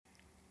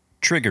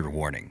Trigger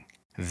warning.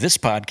 This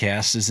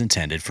podcast is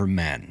intended for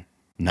men.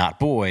 Not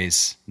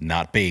boys,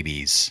 not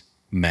babies,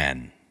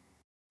 men.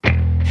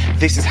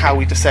 This is how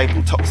we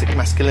disable toxic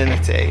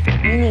masculinity.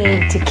 We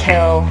need to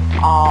kill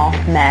all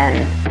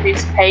men.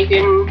 This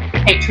pagan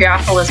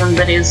patriarchalism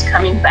that is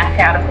coming back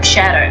out of the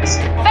shadows.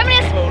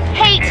 Feminists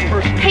hate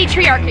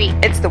patriarchy.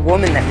 It's the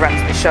woman that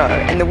runs the show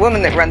and the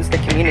woman that runs the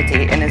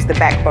community and is the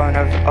backbone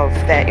of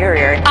that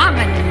area. I'm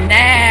a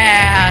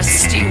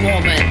nasty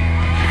woman.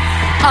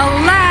 A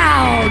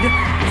loud,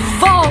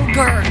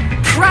 vulgar,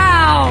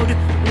 proud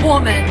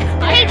woman.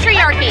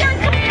 Patriarchy.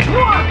 You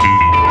are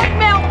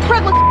male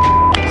privilege.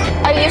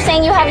 Are you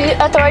saying you have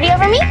authority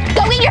over me?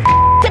 Go get your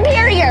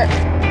superior.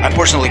 I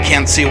personally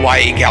can't see why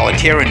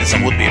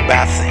egalitarianism would be a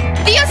bad thing.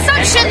 The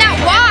assumption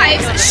that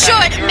wives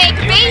should make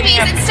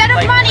babies instead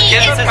of money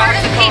is part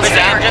of the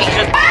patriarchy.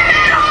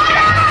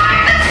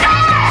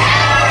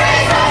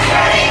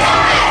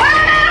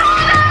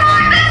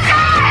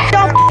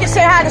 Don't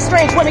say hi to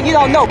strange women you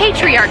don't know.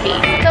 Patriarchy.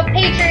 The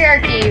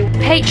patriarchy.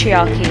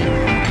 Patriarchy.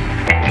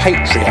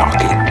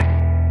 Patriarchy.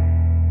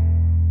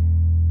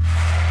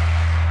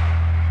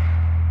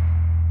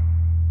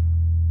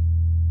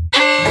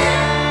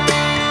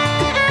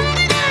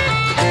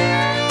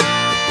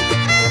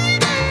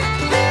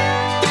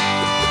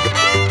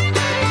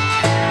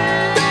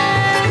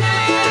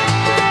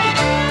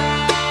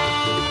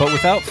 But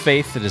without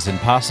faith it is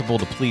impossible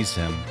to please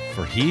him,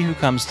 for he who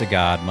comes to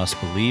God must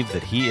believe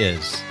that he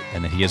is,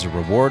 and that he is a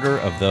rewarder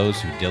of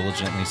those who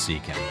diligently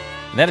seek him.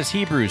 And that is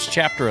Hebrews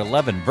chapter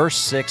 11, verse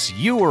 6.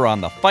 You are on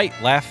the Fight,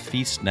 Laugh,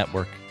 Feast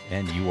Network,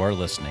 and you are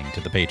listening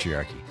to The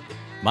Patriarchy.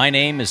 My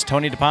name is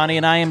Tony DePani,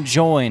 and I am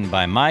joined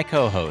by my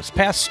co-host,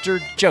 Pastor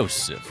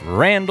Joseph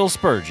Randall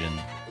Spurgeon.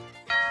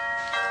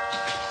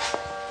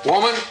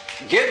 Woman,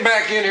 get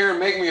back in here and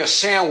make me a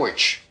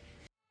sandwich.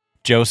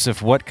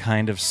 Joseph, what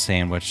kind of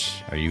sandwich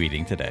are you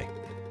eating today?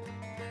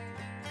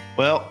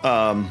 Well,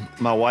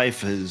 my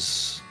wife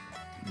has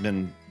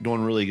been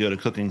doing really good at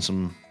cooking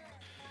some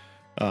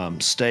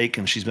steak,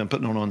 and she's been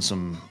putting on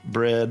some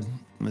bread.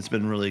 It's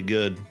been really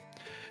good.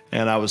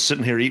 And I was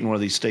sitting here eating one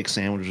of these steak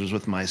sandwiches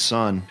with my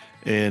son,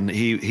 and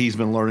he's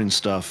been learning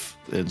stuff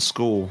in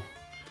school.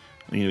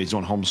 You know, he's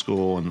doing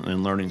homeschool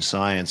and learning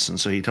science. And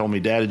so he told me,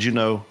 Dad, did you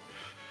know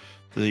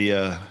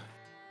the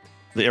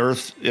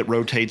Earth, it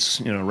rotates,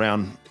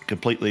 around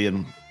completely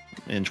in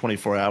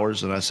 24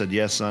 hours? And I said,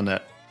 yes, son,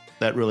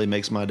 that really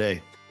makes my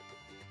day.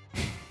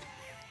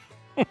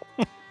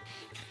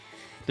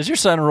 Does your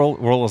son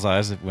roll his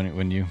eyes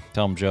when you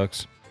tell him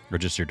jokes, or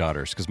just your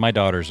daughters? Because my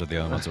daughters are the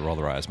only ones that roll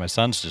their eyes. My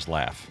sons just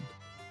laugh.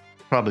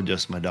 Probably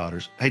just my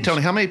daughters. Hey,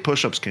 Tony, how many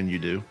push-ups can you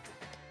do?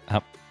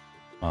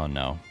 Oh,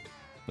 no.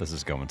 This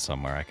is going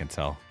somewhere, I can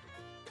tell.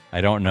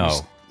 I don't know.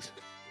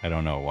 I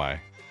don't know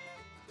why.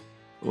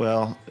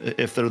 Well,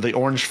 if they're the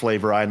orange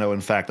flavor, I know,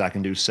 in fact, I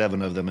can do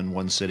 7 of them in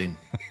one sitting.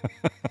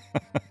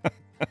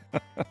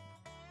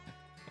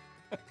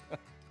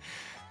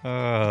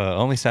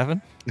 Only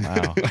 7?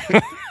 Wow.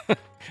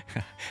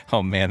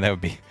 Oh man, that'd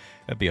be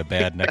a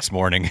bad next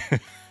morning.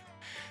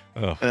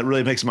 Oh. That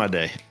really makes my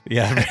day.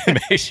 Yeah, it really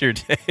makes your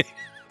day.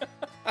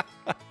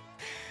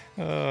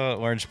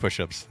 Orange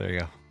push-ups. There you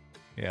go.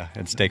 Yeah,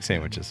 and steak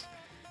sandwiches.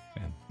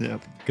 Man.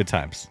 Yep. Good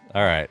times.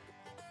 All right.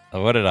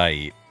 What did I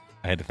eat?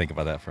 I had to think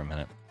about that for a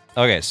minute.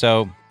 Okay,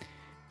 so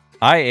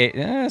I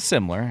ate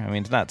similar. I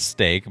mean, it's not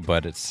steak,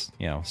 but it's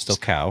still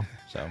cow.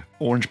 So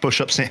orange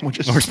push-up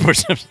sandwiches. Orange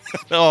push-ups.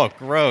 Oh,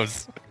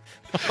 gross.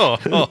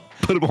 Oh.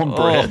 Put them on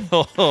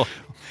bread.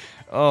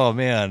 Oh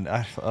man.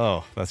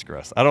 That's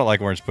gross. I don't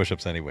like orange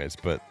push-ups anyways,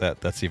 but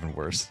that's even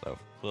worse. So.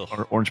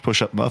 Or orange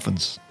push-up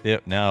muffins.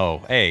 Yep.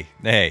 No. Hey.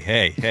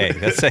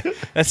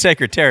 That's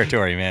sacred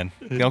territory, man.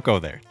 Don't go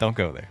there. Don't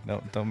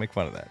make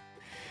fun of that.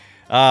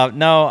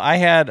 No, I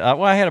had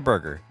a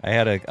burger. I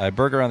had a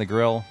burger on the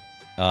grill.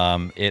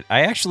 I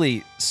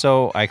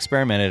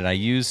experimented and I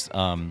used,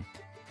 I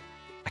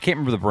can't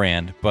remember the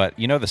brand, but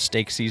the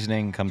steak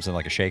seasoning comes in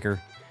like a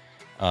shaker.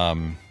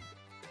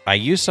 I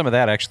used some of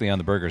that actually on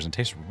the burgers and it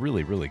tastes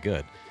really, really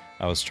good.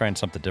 I was trying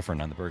something different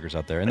on the burgers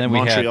out there. And then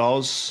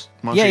Montreal's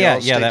that one. seasoning?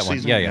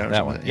 Yeah,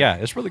 that one. Yeah,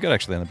 it's really good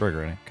actually on the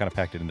burger, and I kind of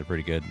packed it in there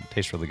pretty good. It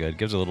tastes really good.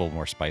 Gives it a little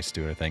more spice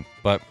to it, I think.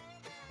 But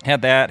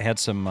had that, had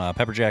some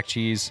pepper jack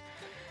cheese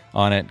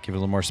on it, give it a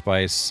little more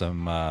spice,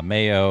 some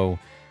mayo,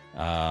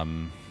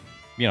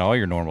 all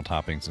your normal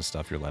toppings and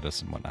stuff, your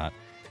lettuce and whatnot.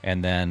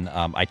 And then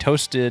I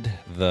toasted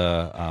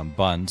the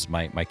buns.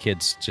 My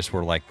kids just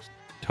were like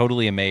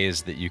totally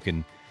amazed that you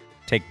can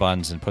take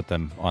buns and put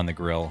them on the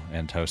grill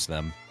and toast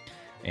them.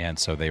 And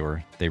so they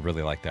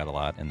really liked that a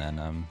lot. And then,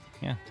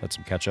 had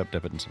some ketchup,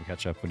 dip it in some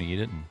ketchup when you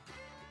eat it, and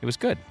it was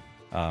good.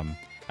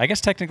 I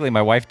guess technically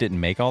my wife didn't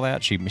make all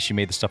that. She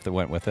made the stuff that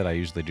went with it. I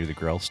usually do the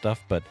grill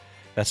stuff, but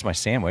that's my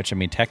sandwich. I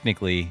mean,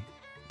 technically,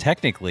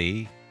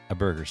 a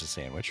burger's a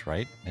sandwich,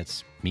 right?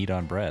 It's meat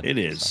on bread. It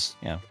is. So,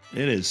 yeah.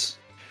 It is.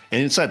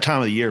 And it's that time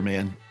of the year,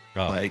 man.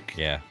 Oh,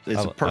 yeah.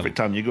 It's a perfect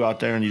time. You go out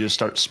there and you just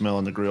start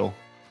smelling the grill.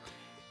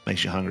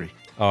 Makes you hungry.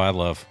 Oh, I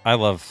love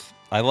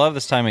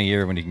this time of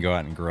year when you can go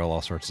out and grill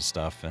all sorts of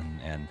stuff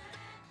and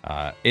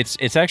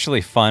It's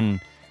actually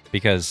fun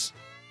because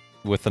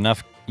with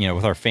enough,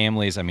 with our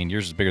families, I mean,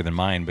 yours is bigger than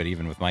mine, but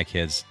even with my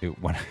kids,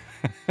 when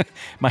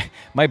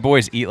my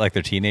boys eat like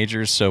they're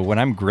teenagers, so when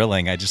I'm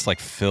grilling, I just like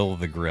fill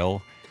the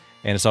grill.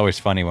 And it's always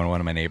funny when one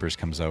of my neighbors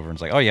comes over and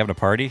is like, "Oh, you having a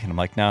party?" And I'm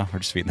like, "No, we're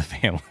just feeding the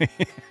family."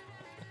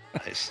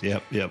 Nice.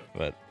 Yep.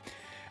 But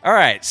all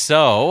right,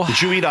 so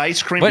did you eat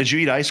ice cream? Did you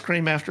eat ice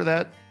cream after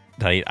that?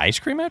 Did I eat ice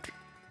cream after?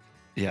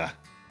 Yeah.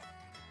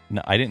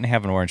 No, I didn't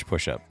have an orange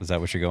push-up. Is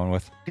that what you're going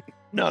with?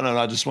 No.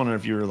 I just wondering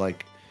if you were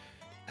like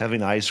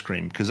having ice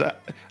cream, because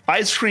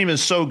ice cream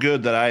is so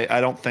good that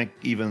I don't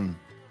even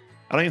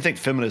think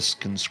feminists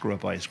can screw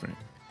up ice cream.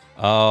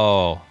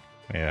 Oh,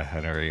 yeah.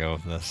 I know where you go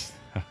with this.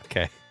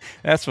 Okay.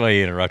 That's why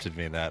you interrupted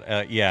me in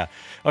that. Yeah.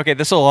 Okay,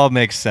 this will all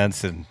make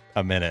sense in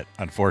a minute,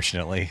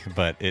 unfortunately,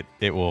 but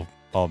it will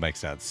all make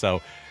sense.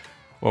 So,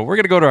 well, we're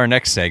going to go to our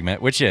next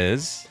segment, which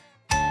is...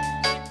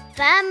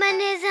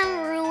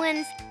 Feminism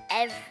ruins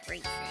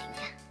everything.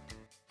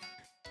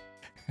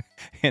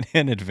 And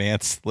in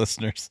advance,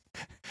 listeners,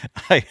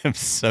 I am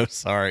so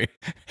sorry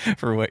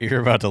for what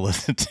you're about to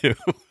listen to.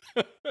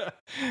 All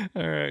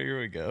right, here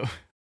we go.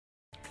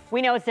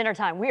 We know it's dinner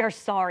time. We are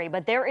sorry,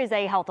 but there is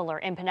a health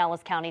alert in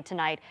Pinellas County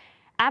tonight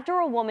after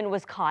a woman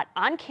was caught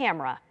on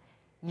camera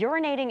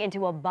urinating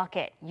into a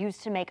bucket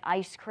used to make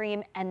ice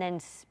cream and then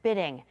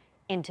spitting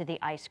into the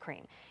ice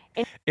cream.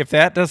 If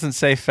that doesn't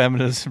say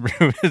feminism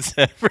ruins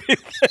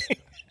everything,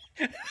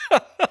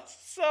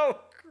 so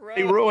gross.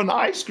 They ruin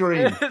ice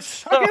cream.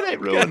 How can they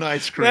ruin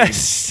ice cream? That's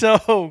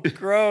so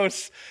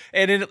gross.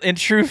 And in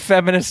true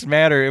feminist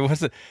manner,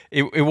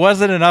 it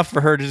wasn't enough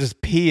for her to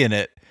just pee in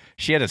it.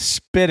 She had to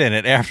spit in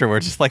it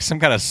afterwards, just like some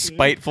kind of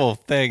spiteful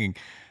thing.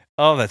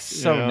 Oh, that's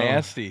so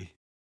nasty.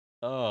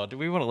 Oh, do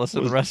we want to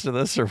listen to the rest of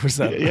this, or was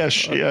that? Yeah,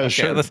 okay,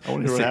 sure. I want to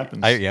hear what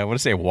happens. I want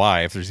to say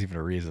why, if there's even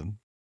a reason.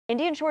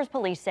 Indian Shores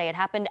police say it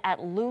happened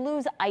at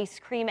Lulu's Ice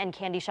Cream and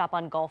Candy Shop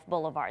on Gulf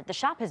Boulevard. The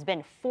shop has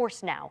been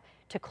forced now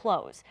to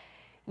close.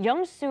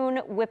 Young Soon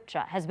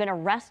Wipcha has been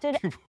arrested.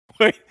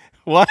 Wait,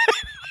 what?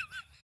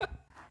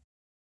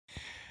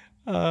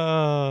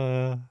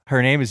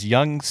 Her name is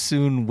Young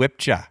Soon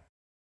Wipcha.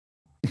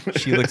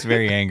 She looks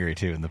very angry,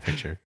 too, in the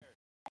picture.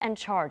 And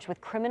charged with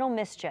criminal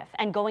mischief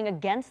and going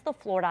against the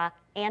Florida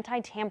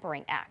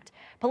Anti-Tampering Act.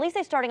 Police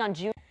say starting on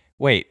June...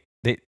 Wait,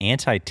 the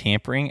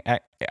Anti-Tampering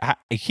Act?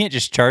 You can't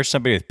just charge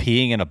somebody with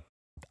peeing in a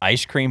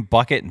ice cream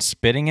bucket and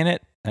spitting in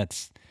it?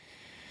 That's...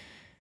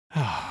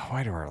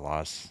 why are our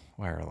laws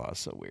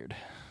so weird?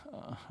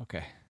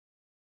 Okay.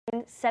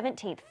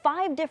 17th,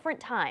 5 different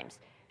times,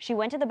 she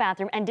went to the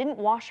bathroom and didn't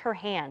wash her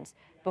hands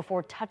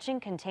before touching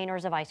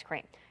containers of ice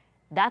cream.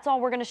 That's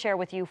all we're going to share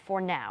with you for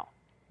now.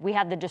 We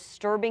have the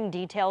disturbing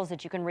details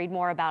that you can read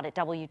more about at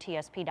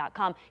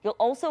WTSP.com. You'll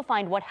also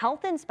find what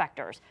health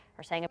inspectors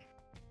are saying.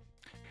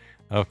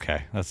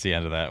 Okay, that's the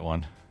end of that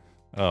one.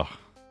 Oh,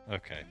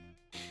 okay.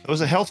 It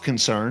was a health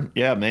concern.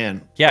 Yeah,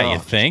 man. Yeah, you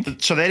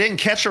think? So they didn't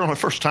catch her on the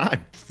first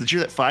time. Did you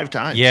hear that 5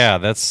 times? Yeah,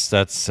 that's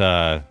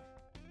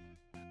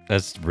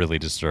really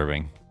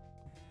disturbing.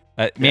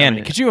 Man, I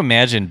mean, could you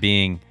imagine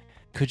being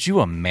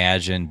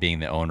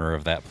the owner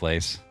of that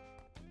place?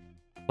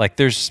 Like,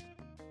 there's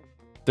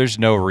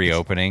no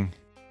reopening.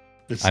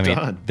 It's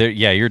done.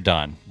 You're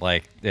done.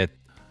 Like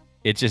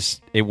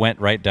it went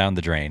right down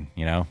the drain.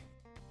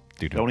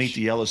 Dude, don't eat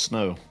the yellow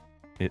snow.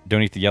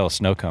 Don't eat the yellow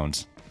snow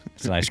cones.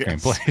 It's an ice cream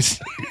place.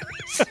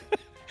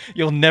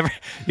 You'll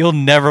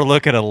never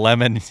look at a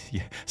lemon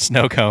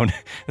snow cone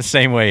the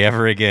same way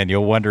ever again.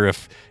 You'll wonder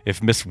if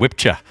Miss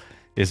Wipcha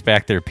is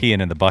back there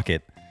peeing in the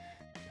bucket,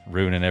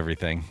 ruining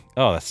everything.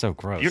 Oh, that's so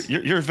gross.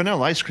 Your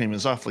vanilla ice cream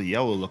is awfully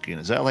yellow looking.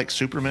 Is that like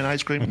Superman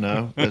ice cream?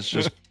 No, that's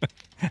just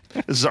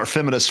this is our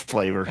feminist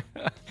flavor.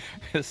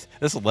 This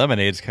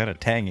lemonade's kind of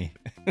tangy.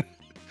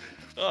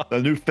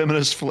 The new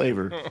feminist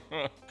flavor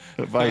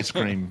of ice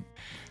cream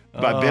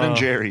by Ben and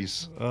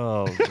Jerry's.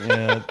 Oh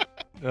man.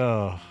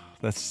 Oh,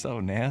 that's so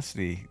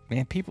nasty.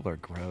 Man, people are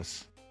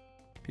gross.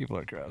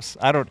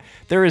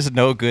 There is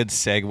no good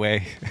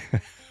segue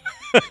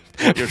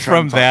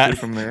from that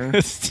from there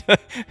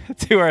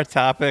to our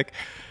topic.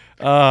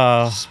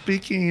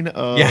 Speaking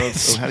of,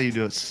 how do you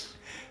do it?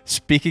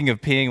 Speaking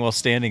of peeing while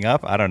standing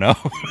up, I don't know.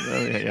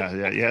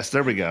 Yes,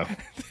 there we go.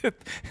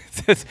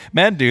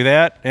 Men do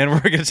that, and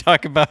we're going to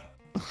talk about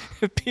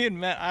peeing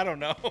men. I don't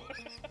know.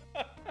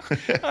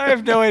 I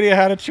have no idea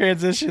how to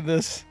transition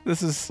this.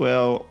 This is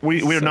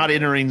we're not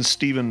interviewing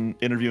Stephen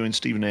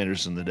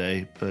Anderson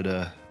today,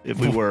 but if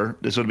we were,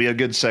 this would be a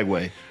good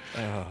segue.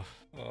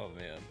 Oh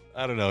man,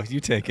 I don't know. You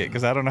take it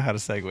because I don't know how to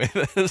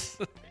segue this.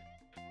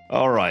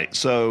 All right,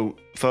 so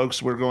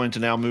folks, we're going to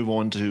now move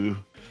on to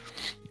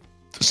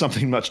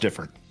something much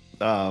different.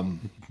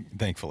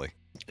 Thankfully,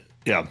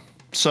 yeah.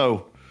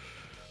 So,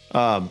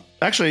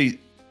 actually,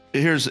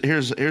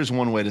 here's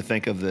one way to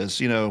think of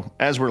this.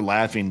 As we're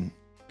laughing,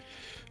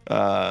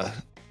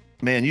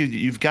 man,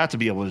 you've got to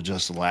be able to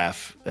just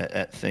laugh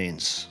at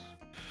things.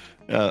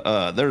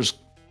 There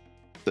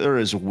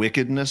is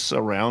wickedness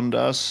around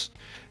us,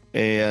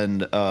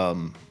 and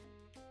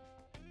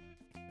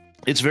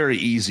it's very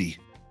easy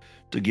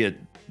to get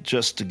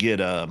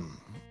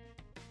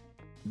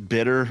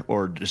bitter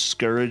or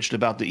discouraged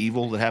about the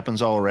evil that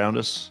happens all around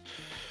us.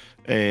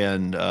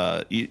 And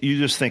you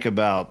just think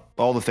about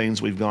all the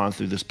things we've gone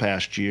through this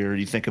past year.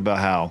 You think about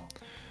how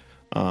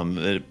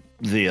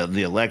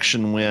the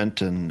election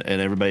went and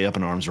everybody up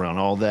in arms around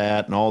all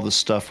that and all the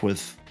stuff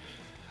with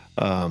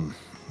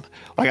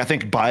like I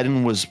think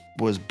Biden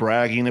was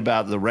bragging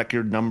about the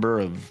record number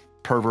of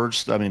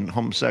perverts,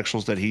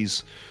 homosexuals that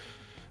he's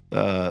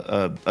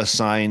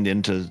assigned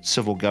into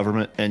civil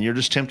government, and you're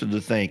just tempted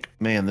to think,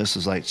 man, this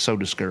is like so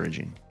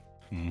discouraging.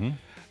 Mm-hmm.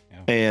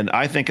 Yeah. And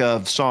I think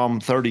of Psalm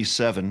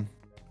 37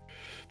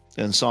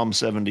 and Psalm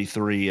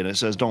 73, and it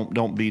says,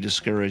 "Don't be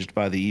discouraged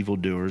by the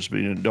evildoers,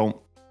 but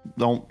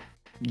don't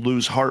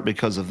lose heart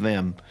because of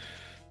them.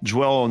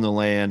 Dwell on the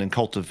land and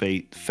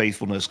cultivate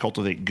faithfulness,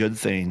 cultivate good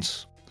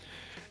things."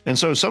 And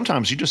so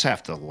sometimes you just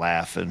have to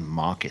laugh and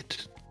mock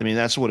it. I mean,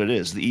 that's what it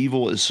is. The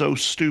evil is so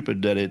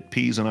stupid that it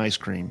pees in ice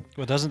cream.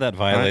 Well, doesn't that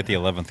violate the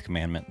 11th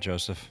commandment,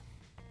 Joseph?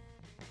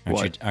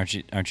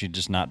 Aren't you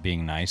just not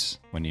being nice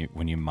when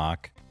you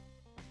mock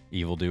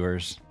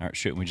evildoers?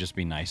 Shouldn't we just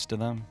be nice to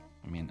them?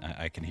 I mean,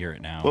 I can hear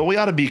it now. Well, we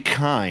ought to be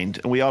kind,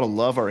 and we ought to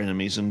love our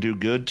enemies and do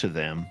good to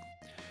them.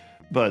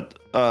 But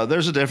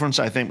there's a difference,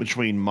 I think,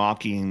 between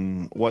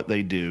mocking what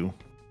they do,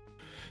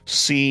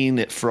 seeing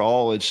it for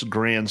all its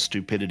grand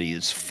stupidity,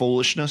 its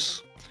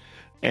foolishness,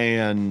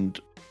 and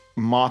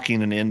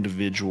mocking an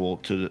individual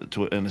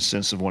to in a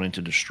sense of wanting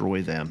to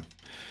destroy them.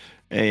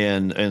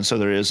 And so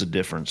there is a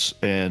difference.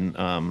 And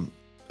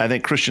I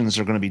think Christians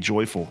are going to be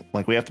joyful.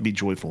 Like, we have to be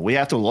joyful. We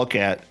have to look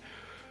at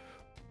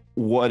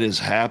what is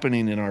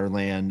happening in our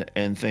land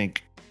and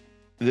think,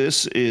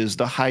 this is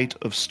the height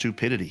of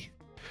stupidity.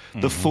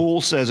 Mm-hmm. The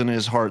fool says in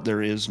his heart,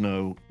 there is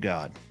no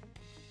God.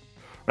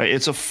 Right?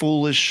 It's a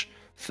foolish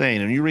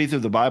thing. And you read through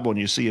the Bible and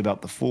you see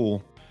about the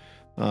fool,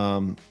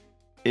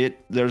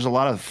 there's a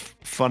lot of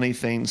funny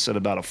things said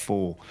about a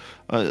fool.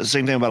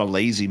 Same thing about a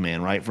lazy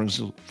man, right?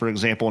 For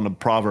example, in the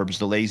Proverbs,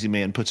 the lazy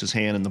man puts his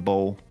hand in the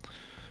bowl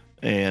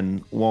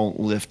and won't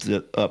lift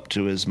it up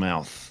to his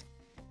mouth.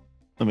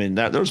 I mean,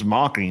 there's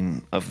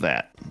mocking of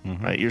that,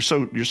 mm-hmm. right? You're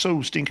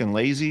so stinking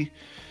lazy.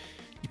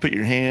 You put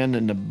your hand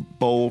in the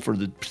bowl for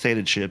the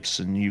potato chips,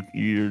 and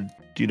you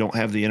don't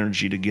have the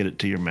energy to get it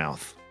to your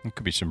mouth. It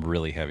could be some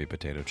really heavy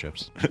potato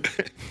chips,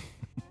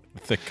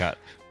 thick cut.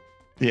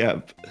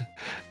 Yeah,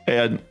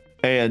 and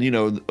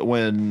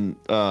when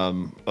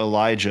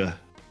Elijah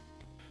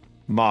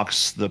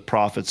mocks the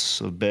prophets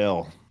of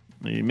Baal,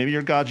 maybe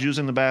your God's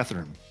using the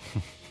bathroom.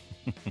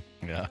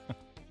 Yeah.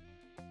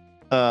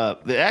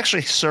 It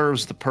actually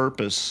serves the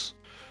purpose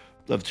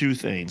of two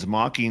things.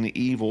 Mocking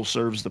evil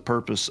serves the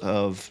purpose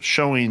of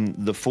showing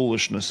the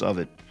foolishness of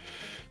it.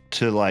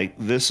 To like,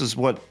 this is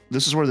where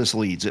this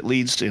leads. It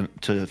leads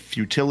to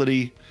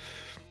futility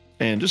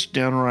and just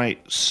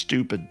downright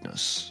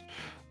stupidness.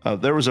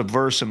 There was a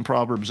verse in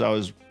Proverbs.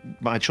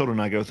 My children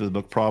and I go through the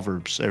book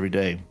Proverbs every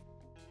day,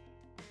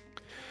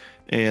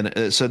 and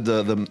it said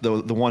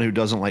the one who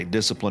doesn't like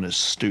discipline is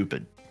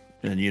stupid.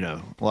 And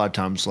a lot of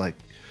times, like,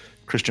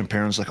 Christian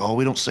parents like, oh,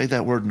 we don't say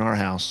that word in our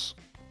house.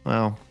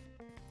 Well,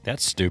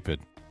 that's stupid.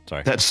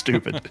 Sorry, that's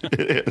stupid.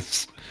 It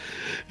is.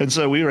 And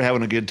so we were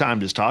having a good time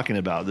just talking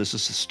about this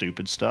is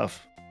stupid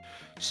stuff.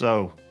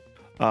 So,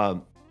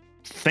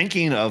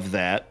 thinking of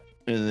that,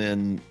 and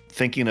then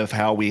thinking of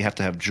how we have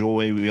to have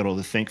joy, we be able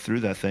to think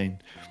through that thing,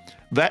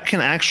 that can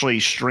actually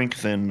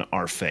strengthen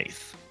our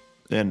faith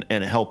and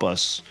help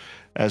us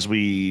as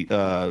we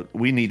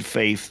need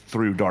faith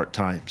through dark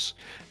times.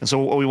 And so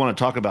what we want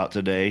to talk about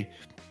today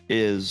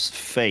is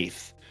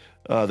faith,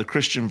 the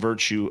Christian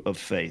virtue of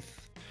faith.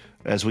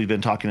 As we've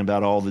been talking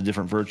about all the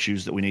different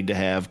virtues that we need to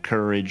have: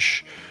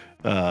 courage,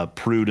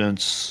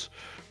 prudence,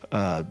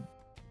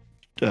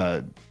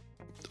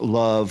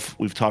 love.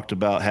 We've talked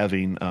about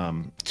having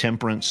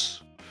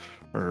temperance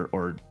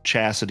or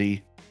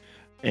chastity,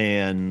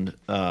 and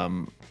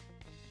all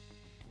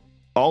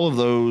of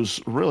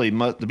those really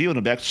to be able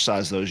to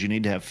exercise those, you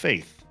need to have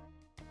faith.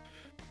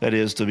 That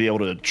is, to be able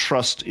to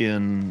trust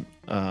in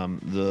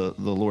the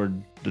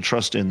Lord, to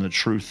trust in the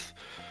truth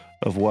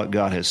of what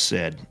God has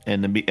said,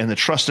 and to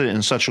trust it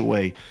in such a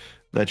way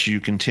that you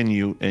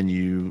continue and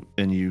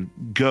you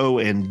go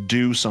and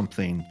do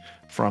something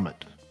from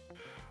it,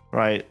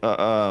 right?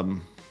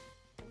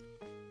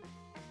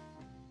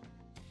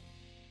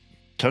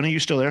 Tony, you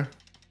still there?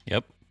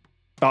 Yep.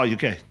 Oh,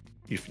 okay.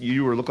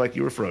 You look like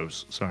you were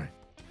froze. Sorry.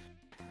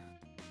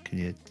 Can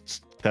you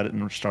cut it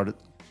and restart it?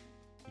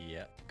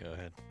 Yeah, go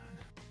ahead.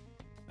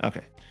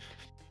 Okay.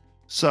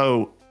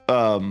 So,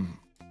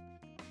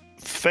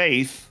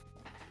 faith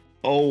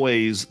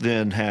always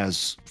then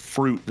has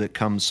fruit that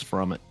comes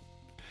from it.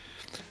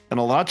 And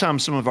a lot of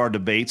times, some of our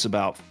debates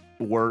about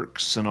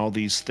works and all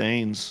these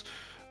things,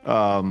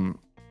 the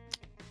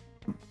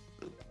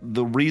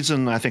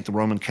reason I think the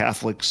Roman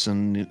Catholics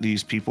and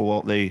these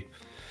people, they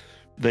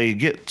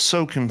get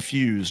so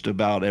confused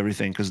about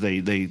everything because they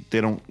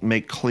don't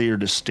make clear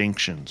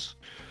distinctions.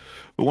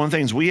 But one of the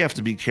things we have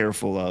to be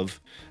careful of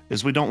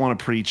is we don't want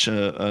to preach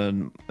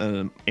an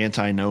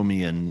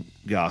antinomian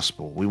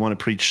gospel. We want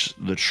to preach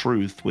the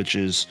truth, which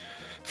is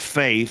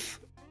faith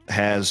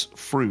has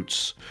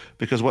fruits.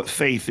 Because what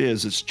faith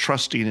is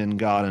trusting in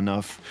God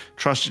enough,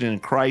 trusting in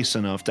Christ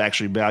enough to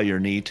actually bow your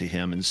knee to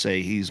him and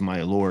say, he's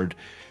my Lord,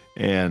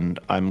 and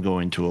I'm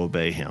going to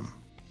obey him.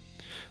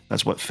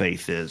 That's what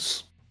faith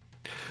is.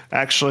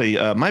 Actually,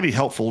 it might be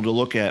helpful to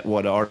look at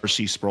what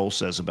R.C. Sproul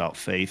says about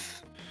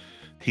faith.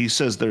 He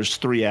says there's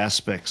 3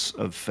 aspects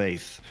of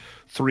faith,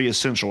 3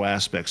 essential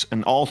aspects,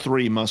 and all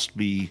 3 must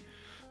be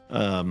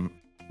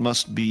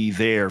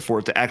there for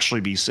it to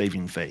actually be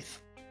saving faith.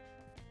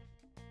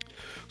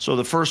 So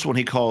the first one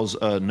he calls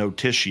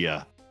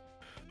notitia,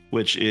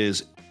 which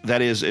is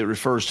it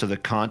refers to the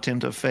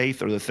content of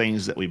faith or the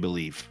things that we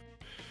believe.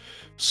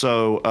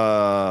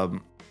 So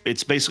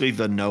it's basically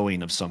the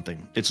knowing of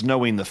something. It's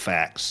knowing the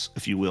facts,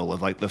 if you will,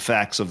 of like the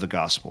facts of the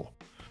gospel.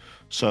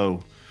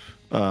 So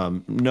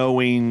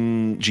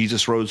knowing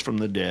Jesus rose from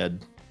the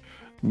dead,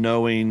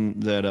 knowing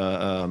that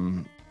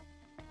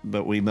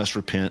but we must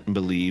repent and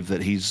believe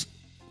that he's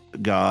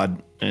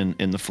God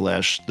in the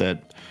flesh,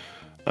 that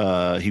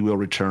he will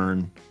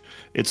return.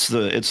 It's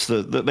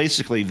the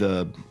basically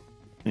the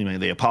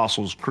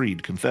Apostles'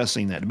 Creed,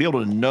 confessing that, to be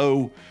able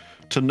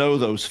to know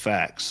those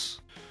facts.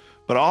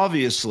 But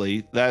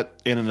obviously,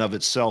 that in and of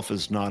itself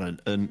is not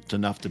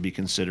enough to be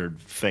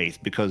considered faith,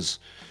 because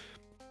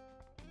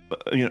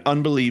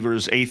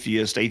unbelievers,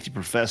 atheists, atheist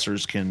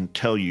professors can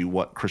tell you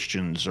what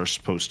Christians are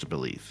supposed to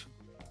believe.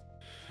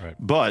 Right.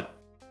 But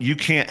you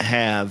can't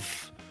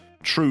have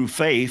true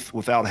faith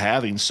without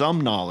having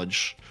some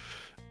knowledge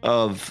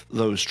of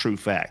those true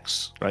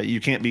facts, right? You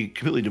can't be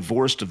completely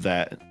divorced of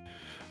that.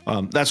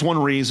 That's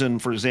one reason,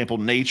 for example,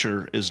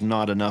 nature is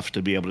not enough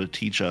to be able to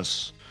teach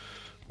us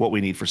what we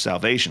need for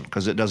salvation,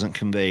 because it doesn't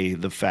convey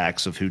the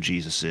facts of who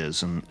Jesus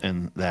is,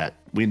 and that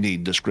we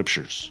need the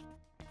scriptures.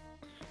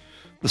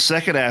 The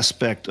second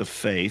aspect of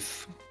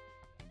faith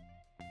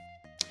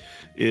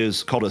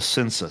is called a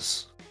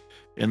census,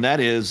 and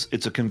that is,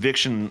 it's a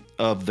conviction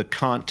of the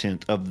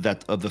content of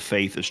the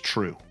faith is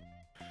true.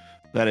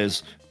 That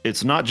is,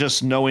 it's not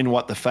just knowing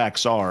what the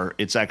facts are,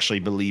 it's actually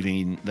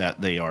believing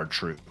that they are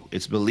true.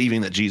 It's believing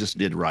that Jesus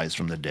did rise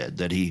from the dead,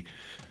 that he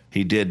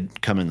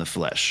did come in the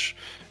flesh.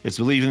 It's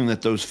believing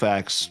that those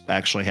facts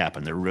actually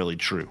happened. They're really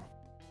true.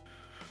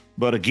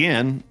 But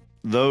again,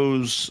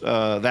 those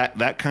that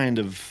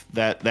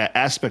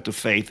aspect of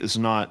faith is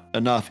not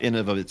enough in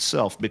and of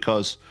itself,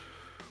 because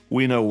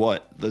we know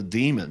what the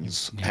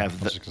demons have.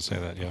 I was just gonna say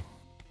that.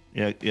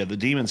 Yeah. The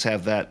demons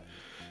have that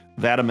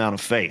amount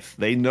of faith.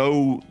 They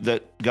know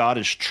that God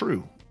is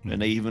true,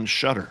 and they even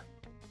shudder.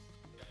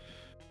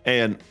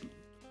 And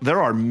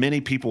there are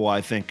many people, I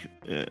think,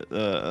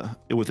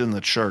 within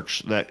the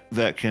church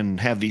that can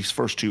have these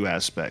first 2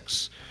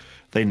 aspects.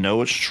 They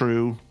know it's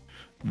true,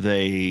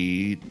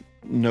 they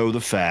know the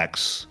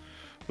facts,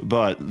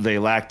 but they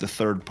lack the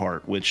third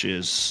part, which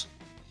is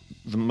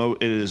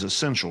it is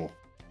essential,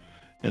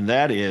 and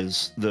that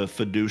is the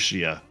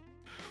fiducia,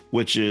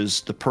 which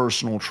is the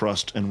personal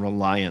trust and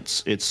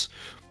reliance. It's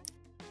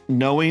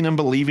knowing and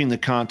believing the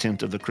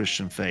content of the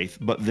Christian faith,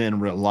 but then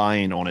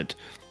relying on it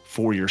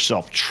for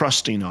yourself,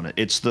 trusting on it.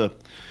 It's the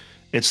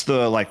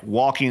like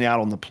walking out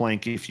on the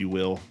plank, if you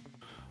will,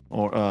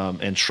 or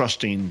and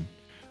trusting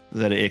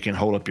that it can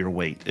hold up your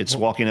weight. It's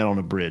walking out on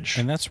a bridge.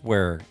 And that's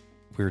where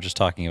we were just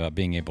talking about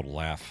being able to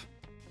laugh.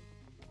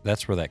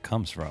 That's where that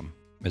comes from,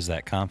 is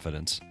that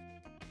confidence.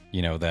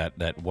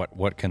 That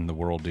what can the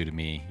world do to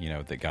me,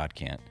 that God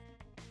can't.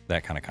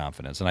 That kind of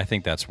confidence. And I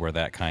think that's where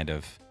that kind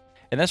of,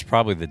 and that's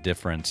probably the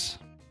difference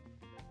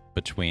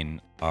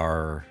between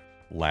our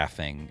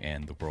laughing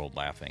and the world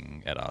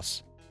laughing at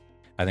us.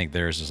 I think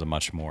theirs is a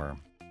much more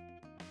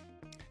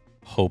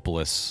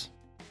hopeless,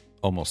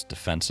 almost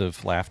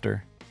defensive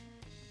laughter,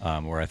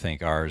 where I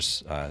think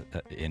ours,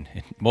 in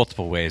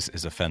multiple ways,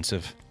 is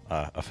offensive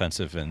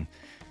in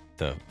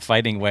the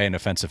fighting way and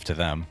offensive to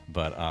them.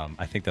 But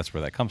I think that's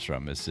where that comes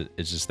from. It's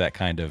just that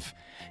kind of,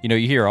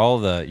 you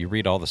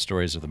read all the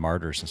stories of the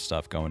martyrs and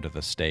stuff going to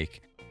the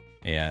stake,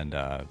 and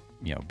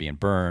being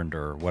burned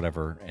or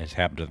whatever has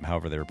happened to them,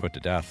 however they were put to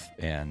death,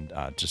 and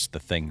just the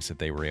things that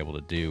they were able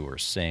to do or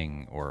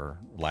sing or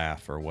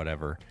laugh or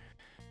whatever.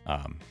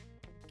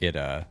 It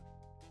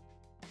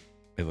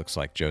looks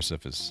like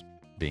Joseph is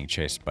being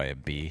chased by a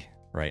bee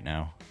right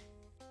now.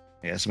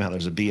 Yeah, somehow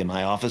there's a bee in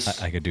my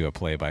office. I could do a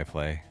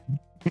play-by-play.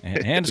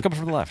 And it's coming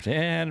from the left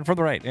and from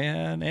the right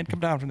and come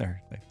down from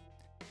there.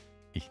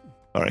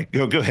 All right,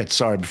 go ahead.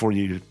 Sorry, before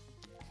you.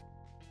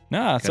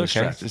 No, it's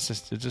okay. It's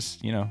just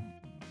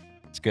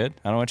it's good.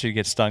 I don't want you to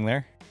get stung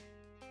there.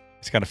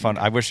 It's kind of fun.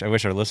 I wish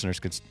our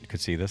listeners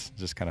could see this. It's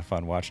just kind of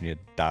fun watching you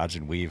dodge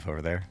and weave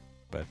over there,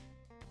 but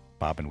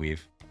bob and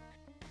weave.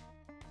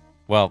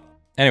 Well,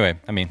 anyway,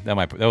 I mean that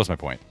was my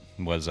point.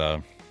 Was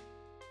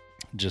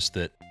just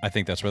that I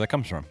think that's where that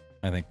comes from.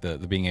 I think the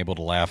being able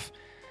to laugh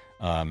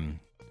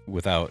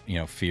without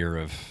fear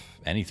of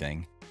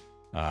anything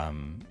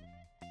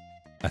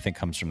I think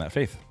comes from that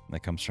faith.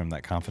 That comes from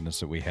that confidence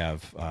that we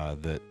have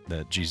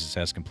that Jesus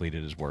has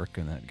completed his work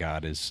and that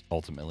God is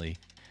ultimately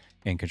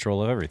in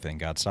control of everything,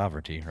 God's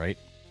sovereignty, right?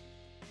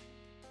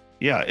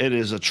 Yeah, it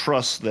is a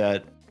trust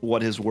that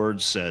what his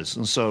word says.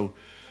 And so,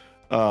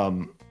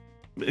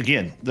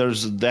 again,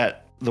 there's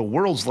that the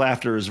world's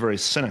laughter is very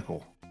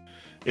cynical.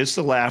 It's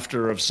the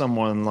laughter of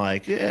someone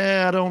like,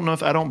 I don't know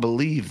if I don't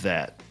believe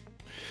that.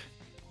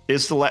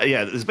 It's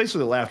it's basically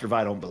the laughter of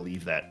I don't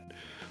believe that.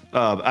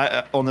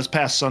 On this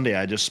past Sunday,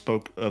 I just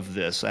spoke of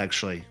this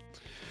actually.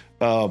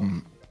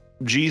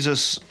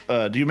 Jesus,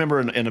 do you remember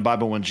in the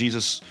Bible when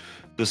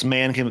this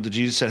man came up to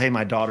Jesus and said, "Hey,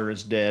 my daughter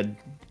is dead,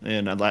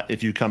 and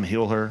if you come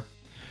heal her."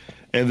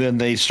 And then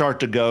they start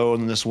to go,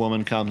 and this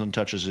woman comes and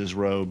touches his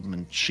robe,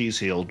 and she's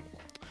healed.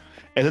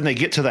 And then they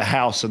get to the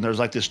house, and there's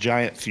like this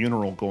giant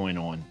funeral going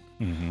on.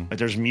 Mm-hmm. Like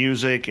there's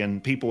music,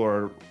 and people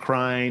are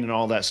crying and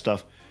all that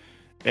stuff.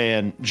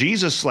 And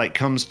Jesus like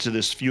comes to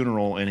this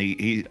funeral,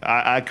 and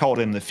I called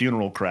him the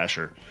funeral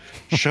crasher.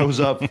 Shows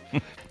up,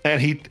 and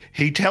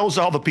he tells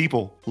all the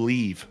people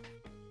leave,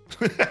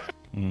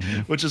 mm-hmm.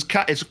 which is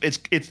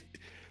it's.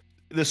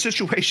 The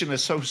situation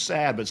is so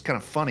sad, but it's kind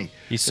of funny.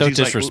 He's so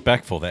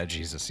disrespectful, that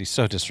Jesus. He's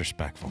so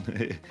disrespectful.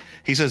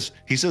 He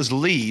says,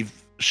 leave.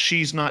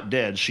 She's not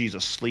dead. She's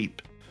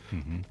asleep.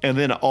 Mm-hmm. And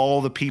then all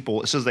the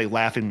people, it says they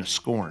laugh him to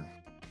scorn.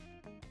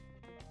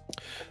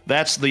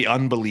 That's the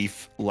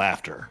unbelief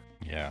laughter.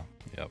 Yeah.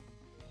 Yep.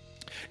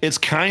 It's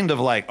kind of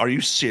like, are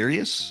you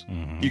serious?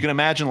 Mm-hmm. You can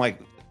imagine like,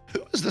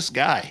 who is this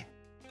guy?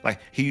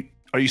 Like you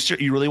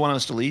really want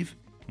us to leave?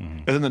 Mm-hmm.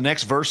 And then the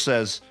next verse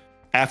says,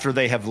 after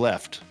they have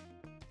left.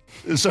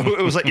 So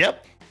it was like,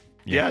 yep,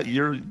 yeah,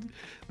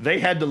 they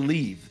had to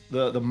leave.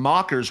 The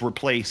mockers were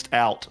placed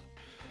out.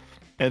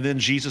 And then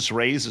Jesus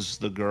raises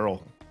the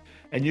girl.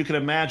 And you can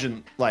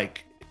imagine,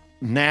 like,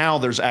 now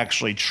there's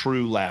actually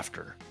true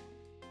laughter.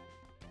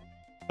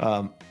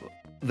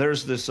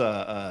 There's this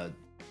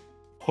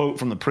quote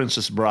from The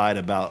Princess Bride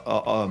about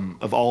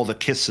of all the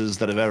kisses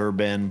that have ever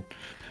been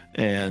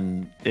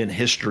in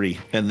history.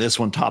 And this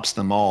one tops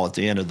them all at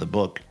the end of the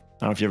book.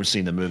 I don't know if you've ever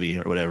seen the movie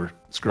or whatever.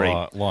 It's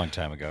great. Long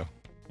time ago.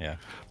 Yeah.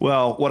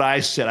 Well, what I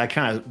said, I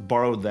kind of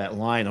borrowed that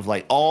line of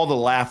like all the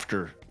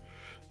laughter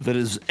that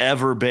has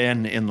ever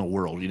been in the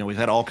world. You know, we've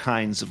had all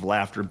kinds of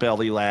laughter,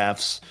 belly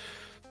laughs,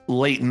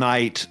 late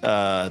night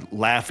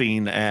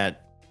laughing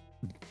at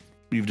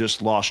you've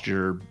just lost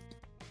your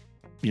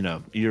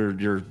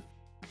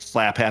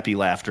slap happy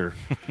laughter.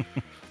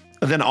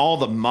 And then all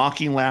the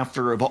mocking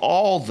laughter of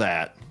all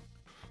that.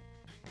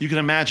 You can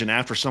imagine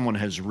after someone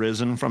has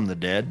risen from the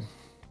dead,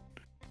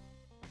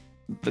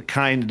 the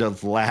kind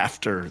of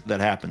laughter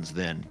that happens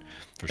then.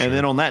 For sure. And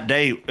then on that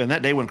day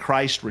when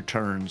Christ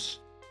returns,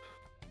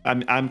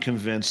 I'm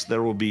convinced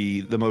there will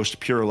be the most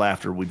pure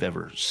laughter we've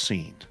ever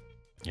seen.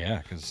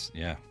 Yeah,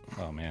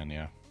 oh man,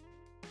 yeah.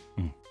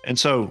 And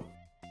so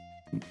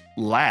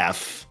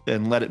laugh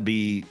and let it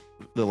be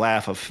the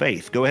laugh of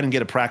faith. Go ahead and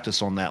get a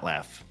practice on that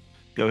laugh.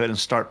 Go ahead and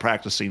start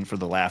practicing for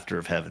the laughter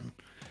of heaven.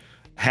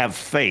 Have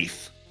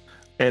faith.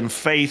 And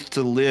faith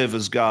to live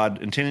as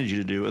God intended you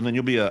to do, and then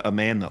you'll be a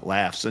man that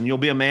laughs, and you'll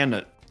be a man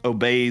that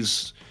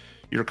obeys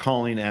your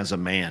calling as a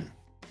man.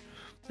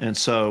 And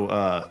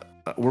so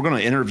we're going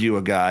to interview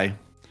a guy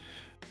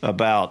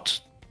about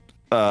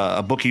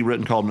a book he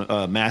written called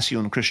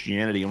Masculine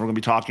Christianity, and we're going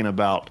to be talking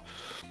about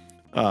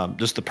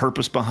just the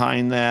purpose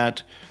behind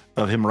that,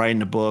 of him writing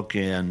the book,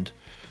 and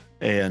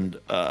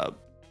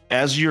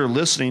as you're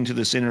listening to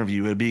this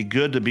interview, it'd be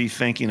good to be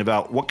thinking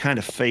about what kind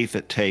of faith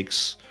it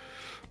takes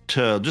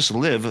to just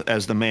live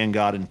as the man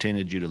God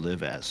intended you to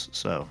live as.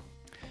 So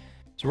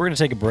we're going to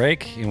take a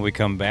break, and when we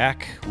come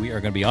back, we are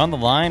going to be on the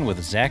line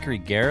with Zachary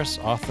Garris,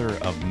 author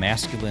of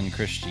Masculine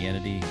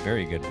Christianity.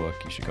 Very good book.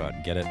 You should go out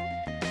and get it.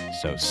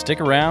 So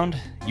stick around.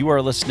 You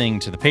are listening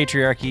to The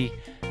Patriarchy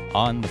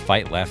on the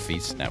Fight, Laugh,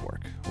 Feast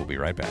Network. We'll be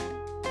right back.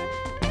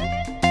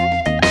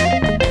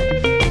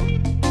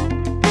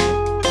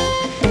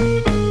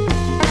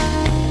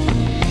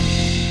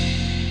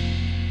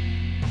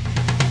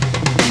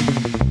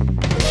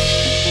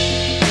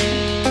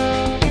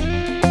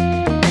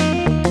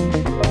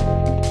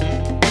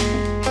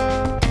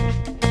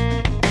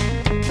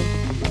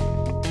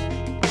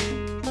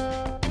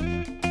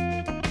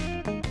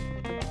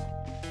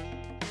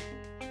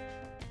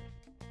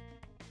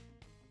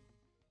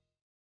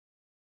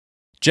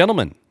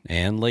 Gentlemen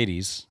and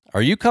ladies,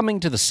 are you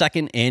coming to the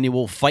second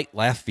annual Fight,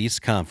 Laugh,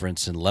 Feast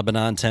Conference in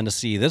Lebanon,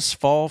 Tennessee this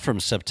fall from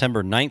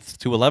September 9th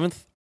to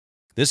 11th?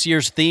 This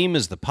year's theme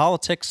is the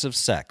politics of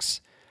sex.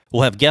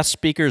 We'll have guest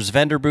speakers,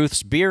 vendor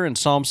booths, beer and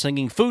psalm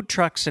singing, food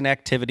trucks and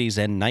activities,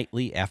 and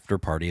nightly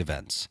after-party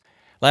events.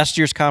 Last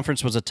year's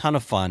conference was a ton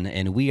of fun,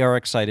 and we are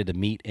excited to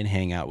meet and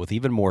hang out with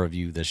even more of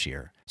you this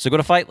year. So go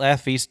to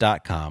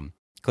fightlaughfeast.com,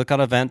 click on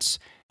events,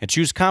 and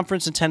choose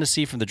Conference in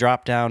Tennessee from the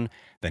drop-down,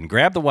 then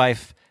grab the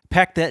wife,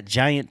 pack that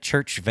giant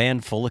church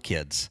van full of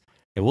kids,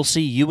 and we'll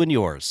see you and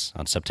yours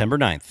on September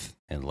 9th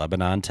in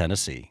Lebanon,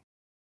 Tennessee.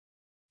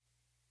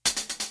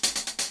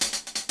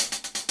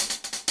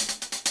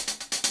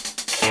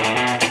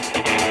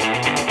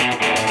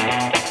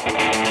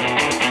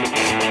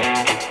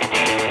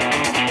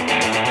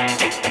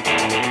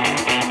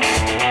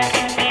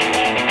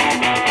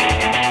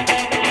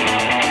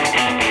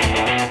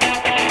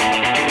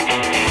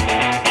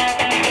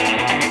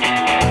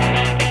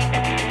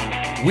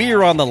 We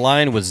are on the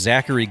line with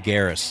Zachary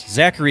Garris.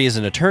 Zachary is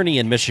an attorney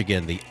in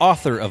Michigan, the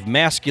author of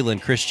Masculine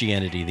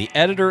Christianity, the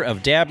editor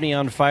of Dabney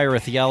on Fire, a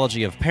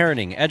theology of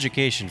parenting,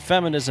 education,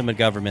 feminism, and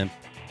government.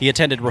 He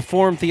attended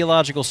Reformed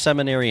Theological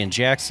Seminary in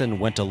Jackson,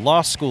 went to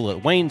law school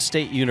at Wayne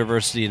State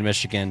University in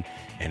Michigan,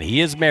 and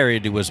he is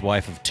married to his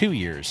wife of 2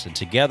 years, and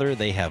together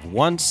they have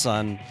one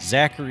son,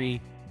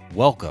 Zachary.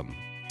 Welcome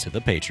to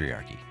the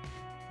Patriarchy.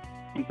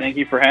 Thank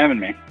you for having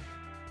me.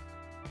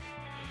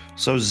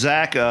 So,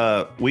 Zach,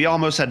 we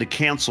almost had to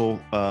cancel.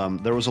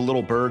 There was a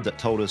little bird that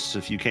told us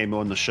if you came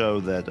on the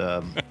show that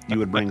you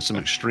would bring some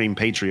extreme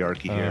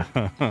patriarchy here.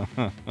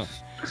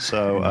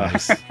 So,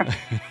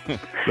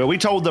 but we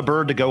told the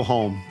bird to go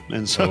home,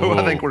 and so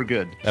I think we're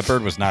good. That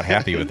bird was not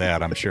happy with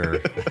that, I'm sure.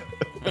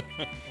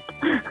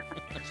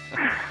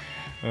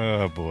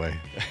 Oh, boy.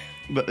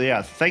 But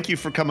yeah, thank you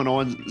for coming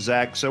on,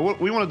 Zach. So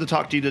we wanted to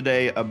talk to you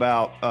today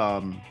about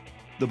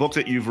the book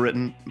that you've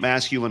written,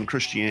 Masculine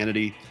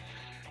Christianity.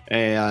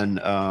 And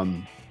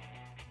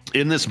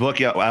in this book,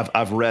 yeah,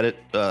 I've read it.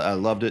 I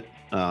loved it.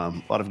 A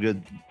lot of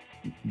good.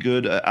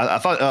 I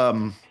thought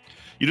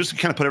you just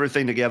kind of put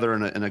everything together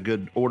in a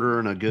good order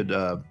and a good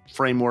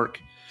framework,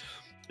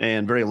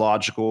 and very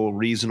logical,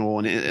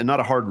 reasonable, and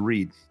not a hard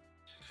read.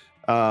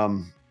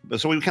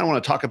 So we kind of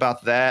want to talk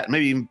about that.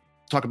 Maybe even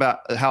talk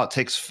about how it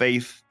takes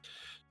faith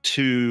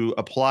to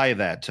apply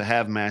that, to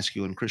have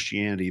masculine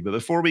Christianity. But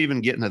before we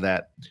even get into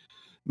that,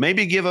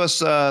 maybe give us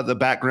the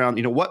background.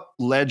 What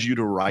led you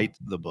to write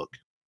the book?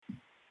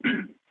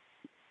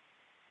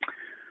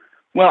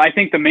 Well, I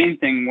think the main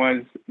thing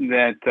was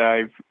that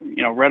I've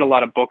read a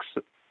lot of books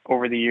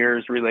over the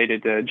years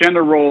related to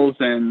gender roles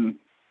and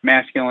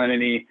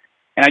masculinity,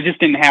 and I just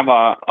didn't have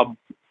a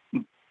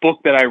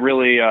book that I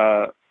really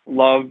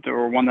loved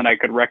or one that I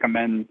could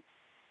recommend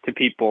to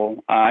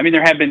people. I mean,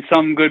 there have been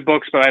some good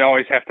books, but I'd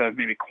always have to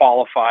maybe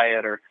qualify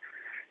it or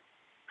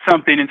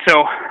something, and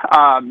so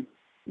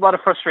a lot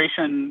of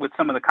frustration with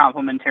some of the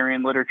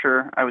complementarian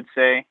literature, I would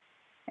say.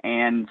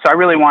 And so I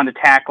really wanted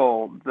to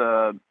tackle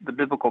the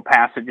biblical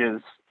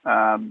passages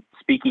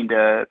speaking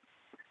to,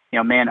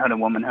 manhood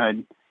and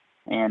womanhood,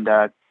 and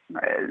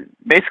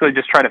basically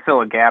just try to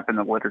fill a gap in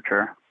the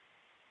literature.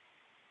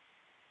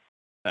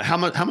 How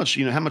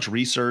much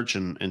research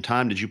and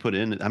time did you put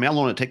in? I mean, how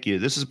long did it take you?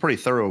 This is a pretty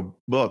thorough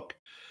book.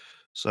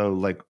 So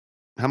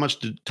how much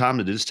time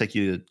did this take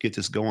you to get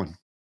this going?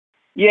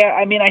 Yeah,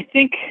 I mean, I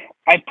think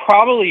I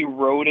probably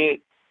wrote it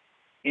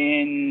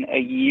in a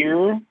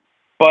year,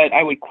 but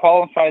I would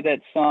qualify that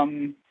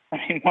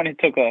when it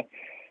took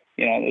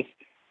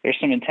there's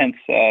some intense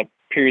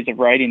periods of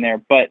writing there,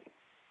 but,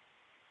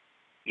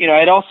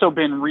 I'd also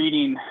been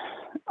reading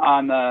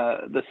on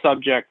the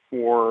subject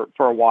for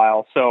a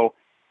while. So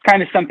it's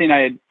kind of something I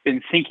had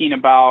been thinking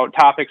about,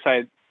 topics I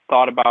had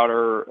thought about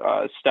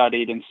or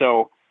studied. And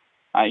so,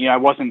 I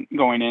wasn't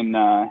going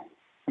in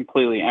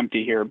completely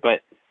empty here, but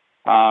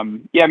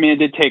it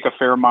did take a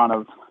fair amount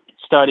of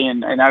study,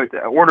 and I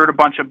ordered a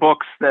bunch of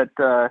books that,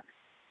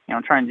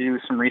 trying to do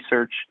some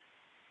research,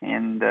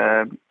 and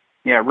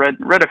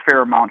read a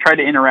fair amount, tried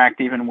to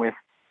interact even with,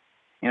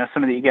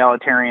 some of the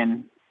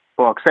egalitarian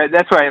books.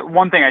 That's why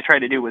one thing I tried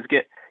to do was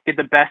get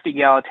the best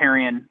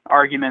egalitarian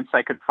arguments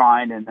I could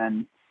find and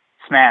then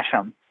smash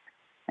them.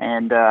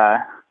 And,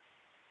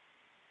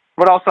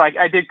 but also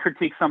I did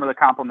critique some of the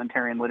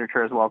complementarian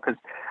literature as well, because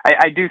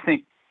I do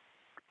think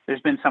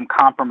there's been some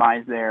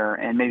compromise there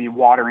and maybe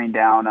watering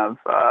down of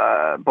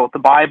both the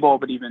Bible,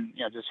 but even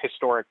just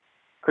historic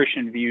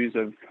Christian views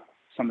of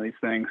some of these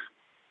things.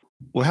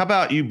 Well, how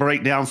about you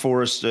break down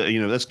for us?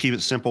 Let's keep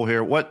it simple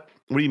here. What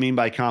do you mean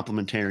by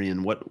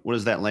complementarian? What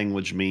does that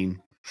language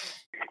mean?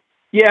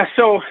 Yeah,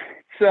 so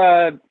it's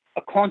a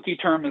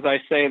clunky term, as I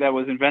say, that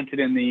was invented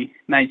in the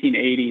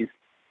 1980s.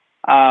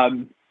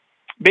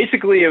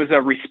 Basically, it was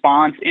a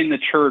response in the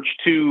church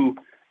to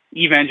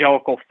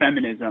evangelical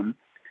feminism.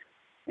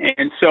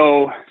 And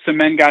so some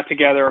men got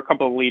together, a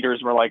couple of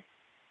leaders were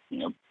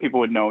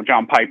people would know,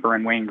 John Piper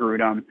and Wayne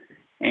Grudem,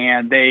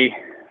 and they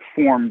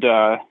formed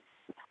a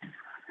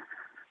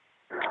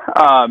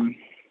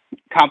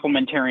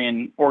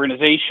complementarian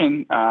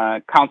organization,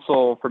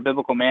 Council for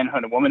Biblical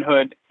Manhood and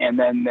Womanhood, and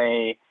then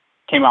they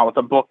came out with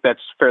a book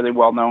that's fairly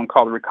well known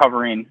called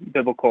Recovering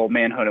Biblical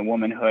Manhood and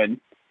Womanhood.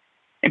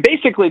 And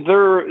basically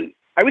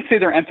I would say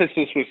their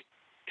emphasis was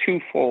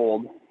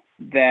twofold,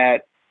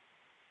 that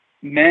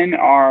men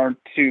are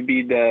to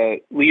be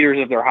the leaders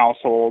of their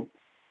household,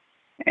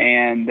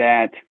 and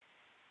that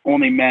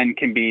only men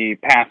can be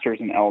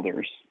pastors and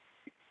elders.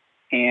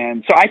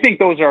 And so I think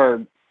those are,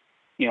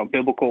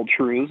 biblical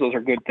truths. Those are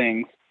good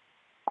things.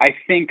 I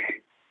think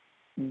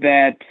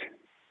that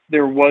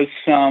there was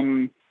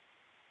some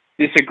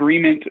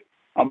disagreement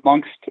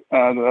amongst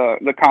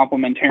the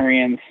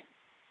complementarians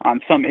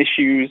on some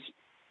issues,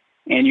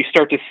 and you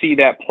start to see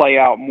that play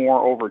out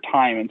more over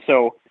time. And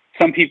so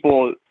some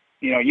people,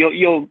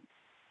 you'll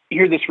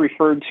hear this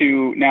referred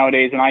to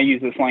nowadays, and I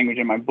use this language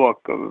in my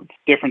book, of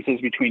differences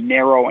between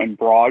narrow and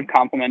broad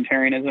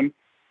complementarianism.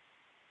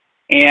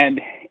 And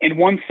in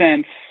one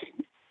sense,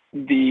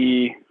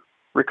 the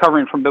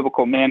Recovering from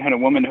Biblical Manhood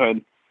and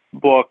Womanhood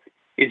book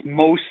is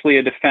mostly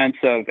a defense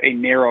of a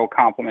narrow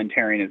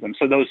complementarianism.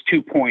 So those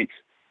 2 points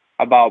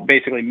about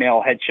basically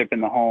male headship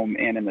in the home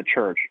and in the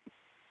church.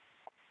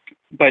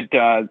 But,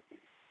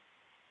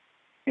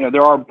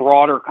 there are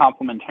broader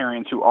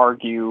complementarians who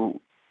argue,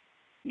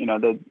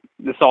 that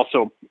this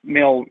also,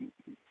 male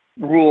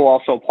rule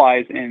also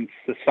applies in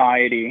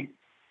society,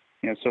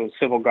 so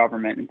civil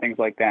government and things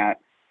like that.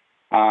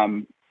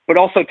 But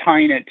also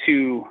tying it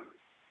to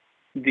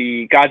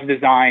the God's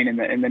design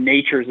and the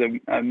natures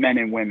of men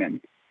and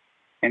women.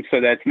 And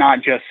so that's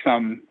not just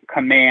some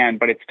command,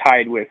 but it's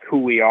tied with who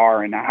we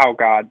are and how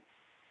God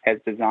has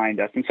designed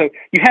us. And so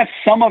you have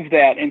some of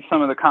that in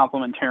some of the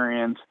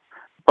complementarians,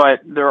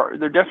 but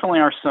there definitely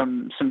are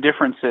some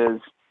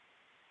differences.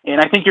 And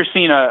I think you're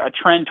seeing a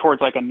trend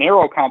towards like a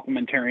narrow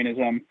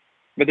complementarianism,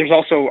 but there's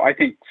also, I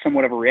think,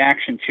 somewhat of a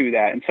reaction to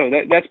that. And so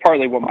that's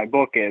partly what my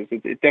book is.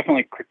 It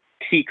definitely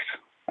critiques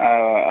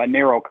a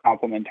narrow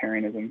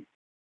complementarianism.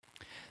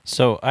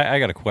 So I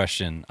got a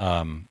question.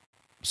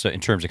 So in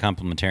terms of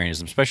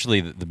complementarianism,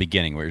 especially the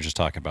beginning where you're just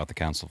talking about the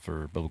Council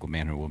for Biblical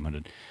Manhood and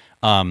Womanhood,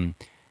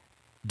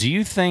 do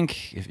you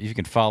think, if you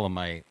can follow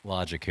my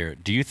logic here,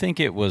 do you think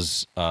it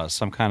was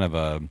some kind of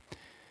a,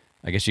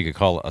 I guess you could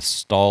call it a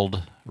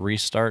stalled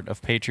restart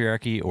of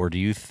patriarchy, or do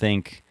you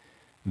think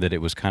that it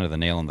was kind of the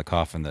nail in the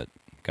coffin that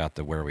got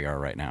to where we are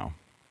right now?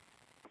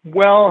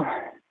 Well,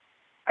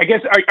 I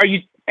guess, are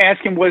you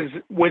asking, was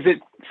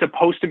it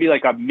supposed to be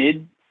like a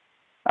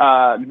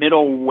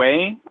middle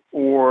way,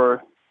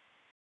 or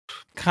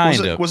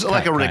was it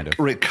like a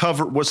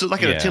recover? Was it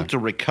like an attempt to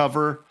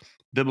recover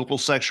biblical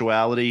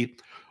sexuality,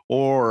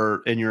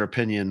 or, in your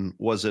opinion,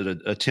 was it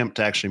an attempt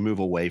to actually move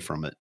away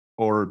from it,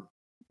 or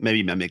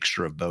maybe a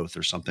mixture of both,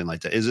 or something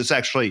like that? Is this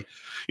actually,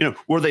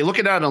 were they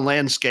looking at a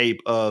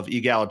landscape of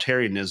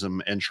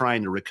egalitarianism and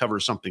trying to recover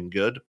something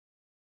good,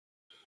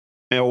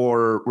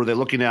 or were they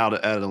looking out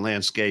at a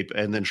landscape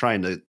and then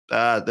trying to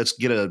let's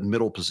get a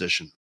middle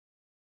position?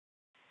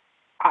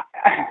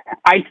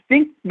 I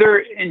think their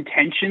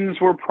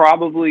intentions were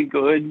probably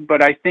good,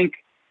 but I think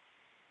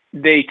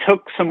they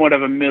took somewhat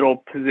of a middle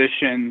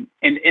position.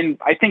 And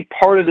I think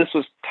part of this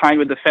was tied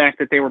with the fact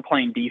that they were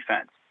playing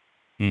defense.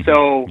 Mm-hmm.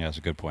 So yeah, that's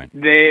a good point.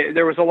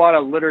 There was a lot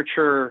of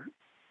literature,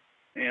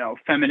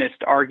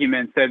 feminist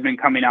arguments that had been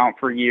coming out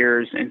for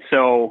years. And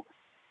so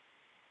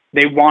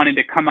they wanted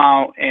to come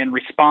out and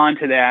respond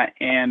to that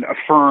and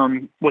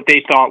affirm what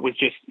they thought was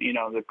just,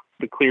 the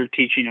clear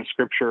teaching of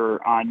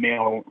Scripture on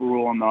male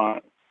rule in the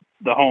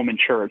home and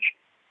church.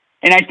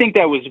 And I think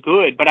that was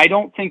good, but I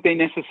don't think they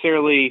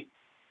necessarily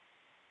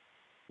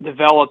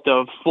developed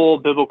a full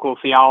biblical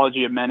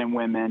theology of men and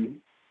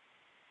women.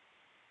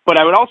 But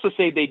I would also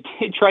say they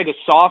did try to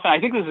soften.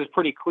 I think this is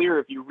pretty clear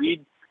if you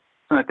read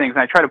some of the things,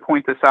 and I try to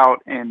point this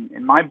out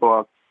in my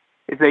book,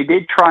 is they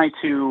did try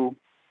to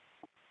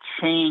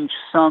change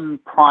some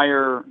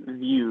prior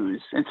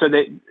views. And so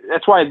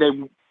that's why they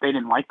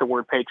didn't like the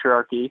word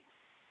patriarchy.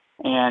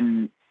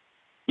 And,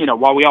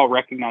 while we all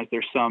recognize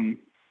there's some,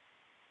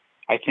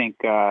 I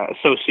think,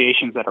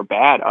 associations that are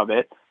bad of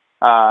it,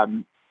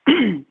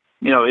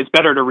 it's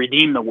better to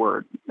redeem the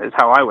word, is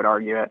how I would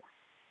argue it.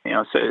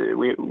 So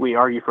we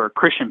argue for a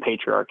Christian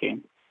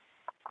patriarchy,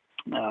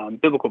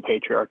 biblical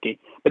patriarchy.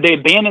 But they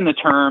abandoned the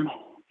term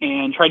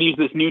and tried to use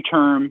this new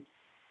term.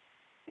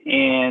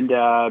 And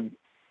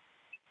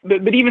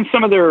but even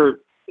some of their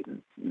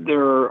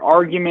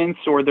arguments,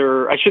 or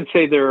their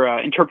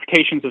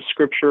interpretations of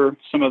Scripture,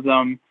 some of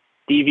them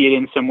deviate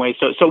in some way.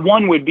 So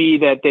one would be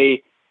that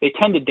they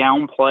tend to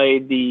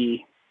downplay the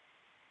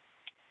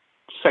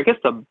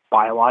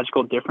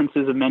biological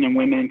differences of men and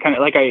women, kind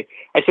of like I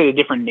say, the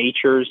different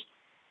natures,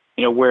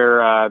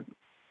 where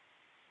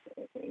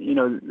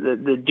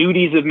the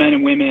duties of men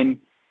and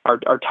women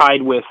are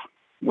tied with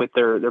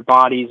their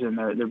bodies and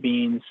their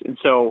beings. And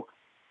so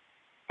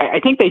I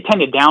think they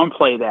tend to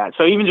downplay that.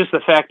 So even just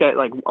the fact that,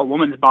 like, a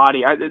woman's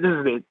body, this is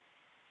the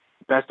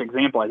best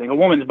example, I think. A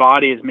woman's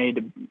body is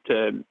made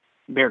to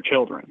bear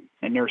children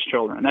and nurse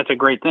children. That's a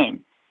great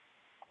thing.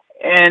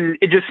 And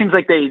it just seems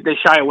like they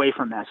shy away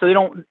from that. So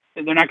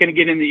they're not going to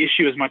get into the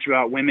issue as much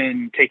about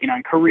women taking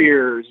on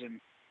careers, and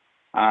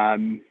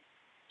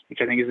which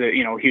I think is a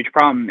huge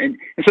problem. And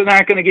so they're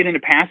not going to get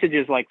into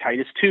passages like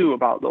Titus 2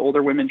 about the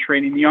older women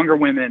training the younger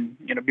women,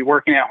 be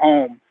working at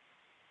home.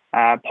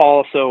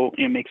 Paul also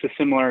makes a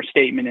similar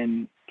statement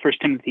in 1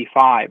 Timothy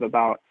 5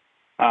 about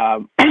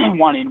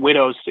wanting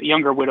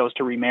younger widows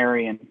to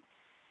remarry and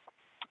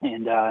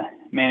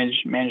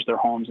manage their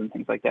homes and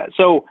things like that.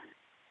 So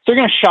they're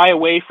going to shy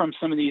away from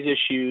some of these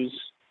issues.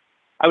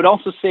 I would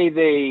also say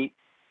they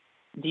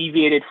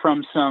deviated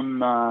from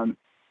some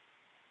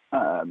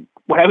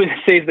what I would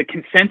say is the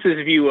consensus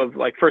view of,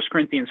 like, 1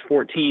 Corinthians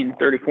 14,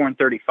 34 and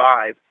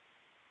 35,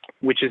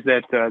 which is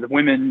that the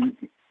women,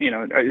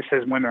 it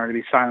says women are to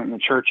be silent in the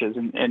churches.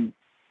 And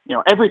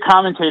every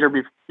commentator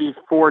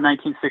before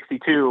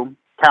 1962,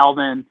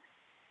 Calvin,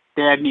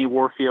 Dagny,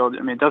 Warfield,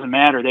 it doesn't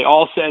matter. They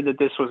all said that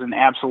this was an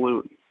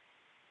absolute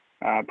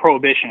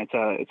prohibition.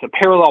 It's a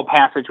parallel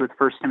passage with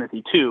 1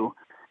 Timothy 2,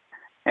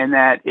 and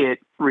that it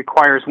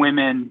requires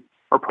women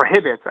or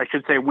prohibits, I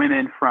should say,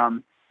 women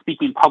from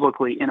speaking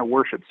publicly in a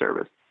worship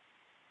service.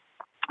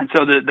 And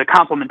so the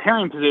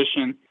complementarian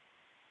position,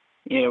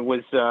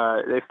 was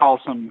they follow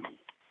some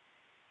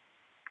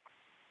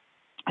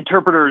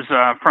interpreters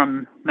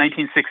from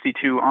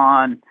 1962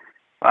 on,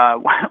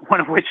 one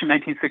of which in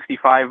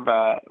 1965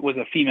 was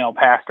a female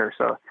pastor.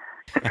 So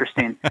it's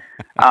interesting.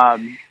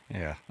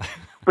 Yeah.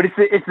 But it's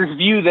this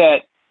view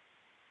that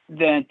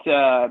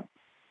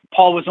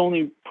Paul was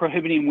only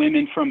prohibiting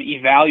women from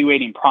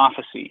evaluating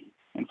prophecy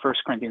in 1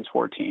 Corinthians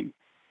 14.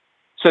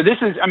 So this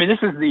is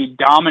the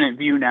dominant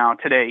view now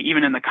today,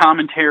 even in the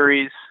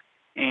commentaries,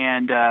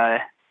 and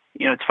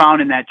it's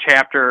found in that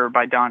chapter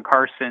by Don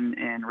Carson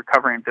in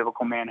Recovering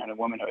Biblical Manhood and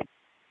Womanhood.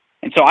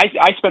 And so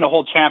I spent a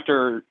whole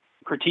chapter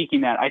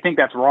critiquing that. I think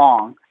that's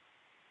wrong,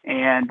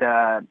 and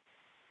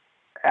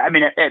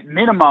at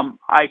minimum,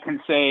 I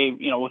can say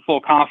with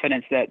full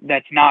confidence that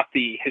that's not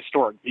the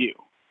historic view.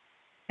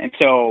 And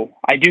so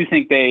I do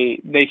think they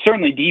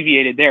certainly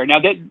deviated there. Now,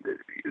 that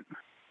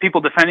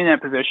people defending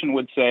that position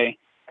would say,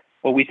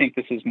 well, we think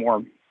this is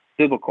more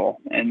biblical,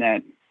 and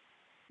that,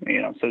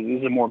 so this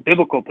is a more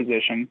biblical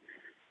position.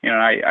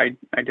 I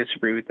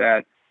disagree with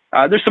that.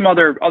 There's some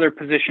other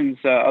positions,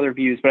 other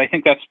views, but I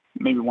think that's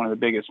maybe one of the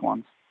biggest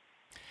ones.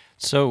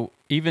 So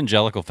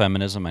evangelical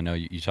feminism, I know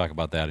you talk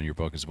about that in your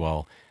book as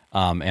well.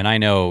 And I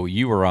know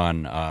you were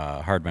on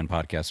Hard Men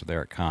podcast with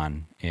Eric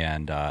Kahn.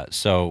 And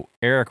so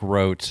Eric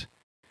wrote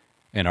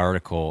an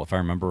article, if I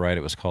remember right,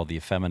 it was called The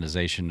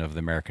Effeminization of the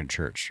American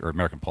Church, or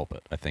American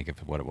Pulpit, I think, is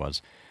what it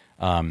was.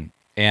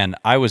 And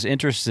I was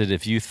interested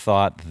if you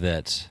thought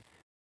that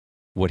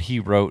what he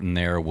wrote in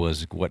there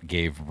was what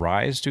gave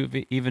rise to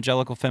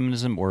evangelical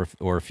feminism,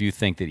 or if you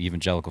think that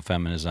evangelical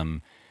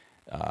feminism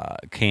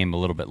came a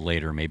little bit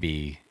later,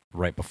 maybe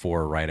right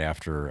before or right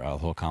after the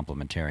whole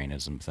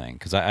complementarianism thing.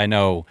 Because I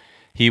know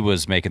he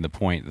was making the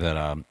point that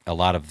a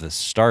lot of this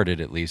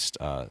started, at least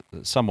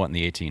somewhat in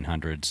the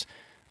 1800s,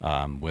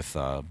 with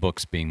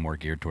books being more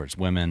geared towards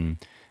women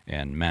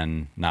and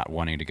men not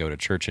wanting to go to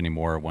church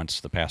anymore once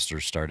the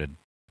pastors started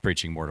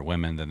preaching more to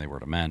women than they were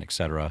to men,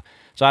 etc.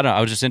 So I don't know,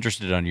 I was just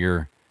interested on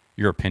your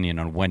opinion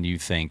on when you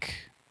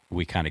think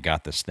we kind of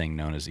got this thing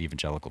known as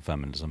evangelical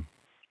feminism.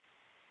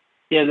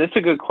 Yeah, that's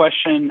a good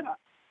question.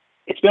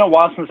 It's been a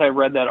while since I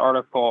read that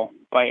article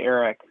by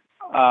Eric.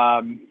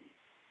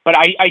 But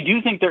I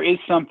do think there is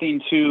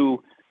something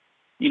to,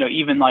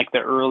 even like the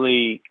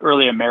early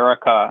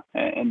America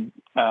and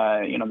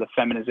the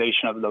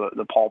feminization of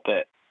the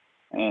pulpit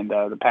and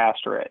the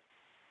pastorate.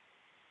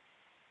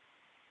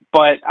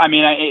 But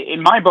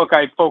in my book,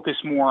 I focus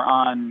more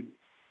on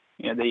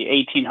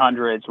the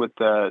 1800s with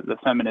the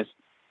feminist,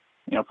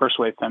 first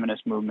wave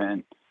feminist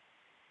movement,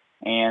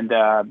 and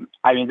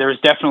there's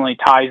definitely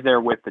ties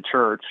there with the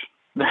church.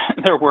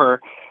 there were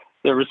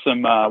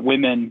some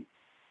women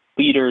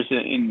leaders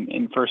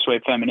in first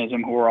wave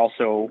feminism who were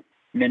also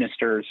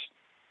ministers.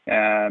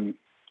 Anna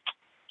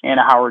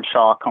Howard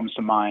Shaw comes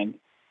to mind.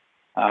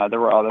 There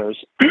were others,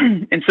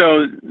 and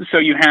so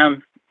you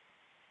have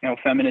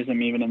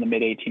feminism even in the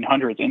mid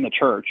 1800s in the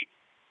church,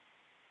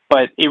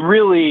 but it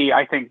really,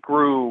 I think,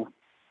 grew.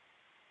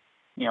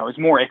 It was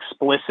more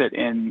explicit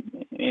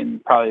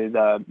in probably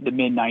the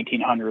mid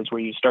 1900s,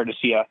 where you start to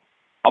see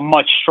a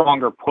much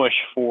stronger push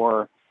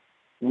for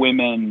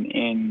women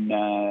in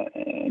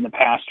the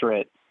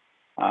pastorate.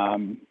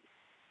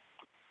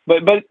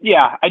 But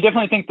yeah, I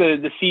definitely think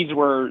the seeds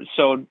were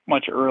sowed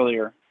much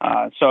earlier.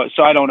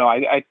 So I don't know.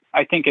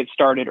 I think it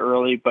started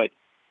early, but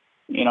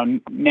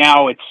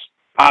now it's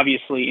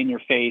obviously in your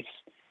face.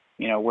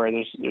 Where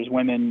there's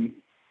women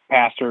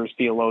pastors,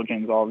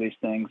 theologians, all these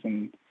things,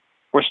 and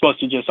we're supposed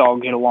to just all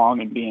get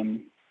along and be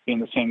in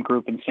the same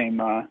group and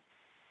same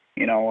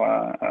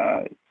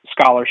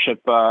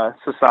scholarship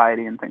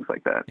society and things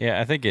like that. Yeah,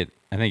 I think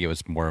it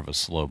was more of a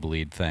slow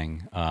bleed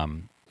thing.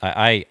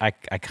 I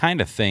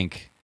kind of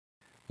think,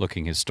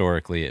 looking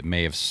historically, it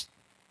may have,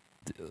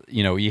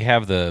 you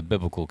have the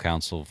Biblical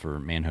Council for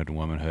Manhood and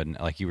Womanhood, and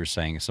like you were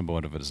saying,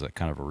 somewhat of it is a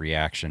kind of a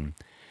reaction.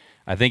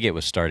 I think it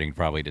was starting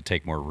probably to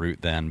take more root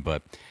then,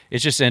 but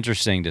it's just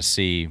interesting to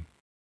see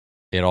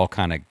it all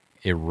kind of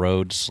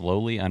erode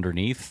slowly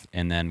underneath,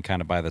 and then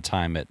kind of by the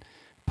time it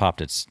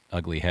popped its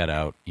ugly head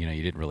out, you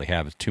didn't really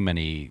have too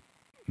many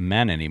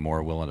men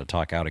anymore willing to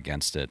talk out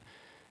against it.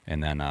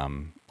 And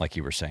then, like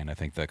you were saying, I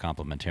think the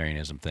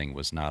complementarianism thing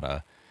was not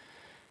a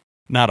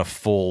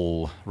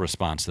full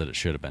response that it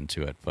should have been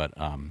to it. But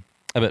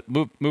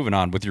moving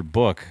on with your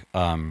book,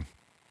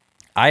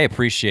 I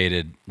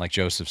appreciated, like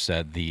Joseph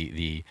said,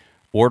 the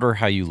order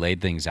how you laid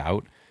things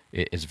out.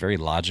 It's very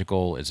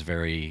logical. It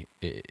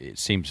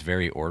seems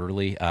very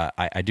orderly.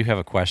 I do have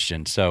a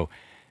question. So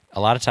a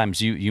lot of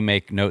times you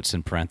make notes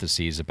in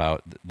parentheses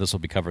about this will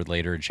be covered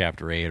later in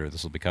chapter 8, or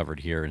this will be covered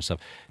here and stuff.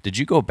 Did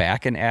you go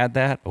back and add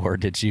that, or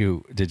did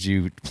you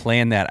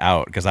plan that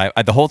out? Because I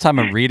the whole time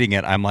I'm reading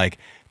it, I'm like,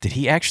 did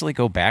he actually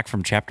go back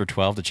from chapter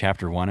 12 to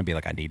chapter 1 and be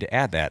like, I need to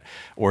add that,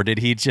 or did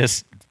he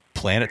just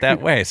plan it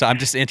that way? So I'm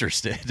just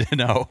interested to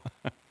know.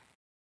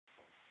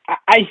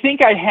 I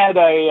think I had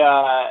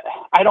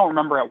I don't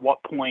remember at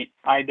what point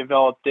I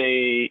developed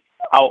a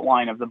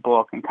outline of the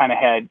book and kind of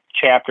had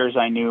chapters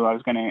I knew I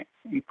was going to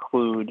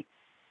include,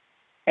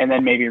 and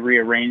then maybe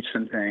rearrange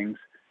some things.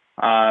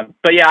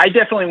 But yeah, I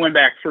definitely went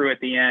back through at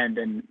the end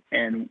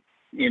and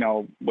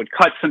would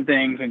cut some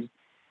things and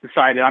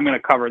decided I'm going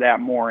to cover that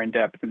more in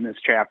depth in this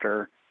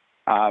chapter.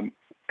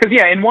 Because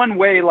yeah, in one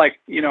way, like,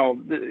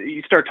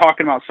 you start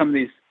talking about some of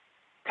these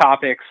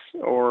topics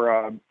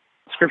or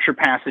scripture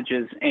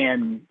passages,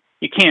 and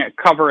you can't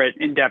cover it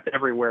in depth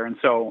everywhere, and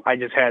so I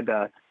just had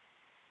to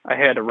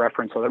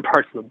reference other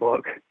parts of the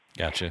book.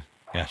 Gotcha.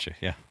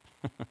 Yeah.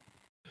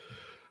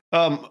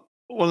 One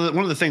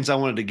of the things I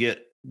wanted to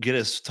get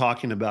us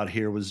talking about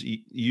here was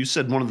you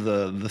said one of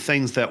the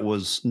things that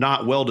was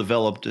not well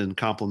developed in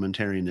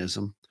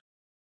complementarianism,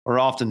 or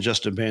often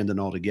just abandoned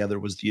altogether,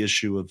 was the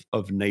issue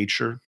of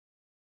nature,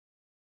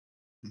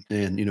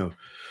 and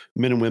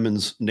men and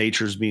women's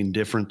natures being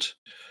different.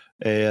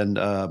 And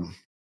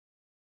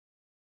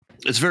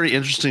it's very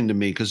interesting to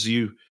me because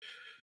the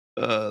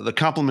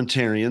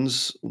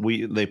complementarians,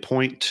 they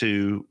point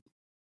to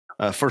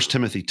 1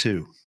 Timothy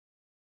 2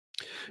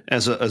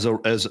 as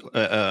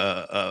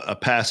a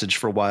passage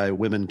for why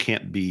women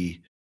can't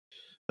be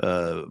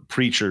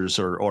preachers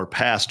or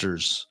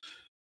pastors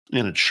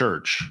in a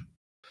church.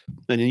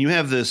 And then you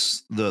have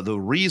the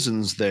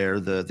reasons there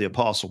the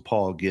Apostle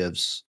Paul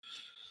gives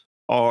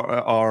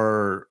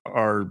are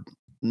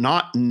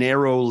not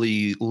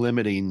narrowly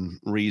limiting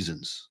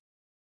reasons.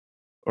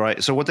 All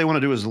right. So what they want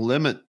to do is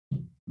limit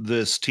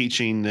this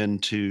teaching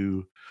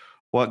into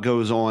what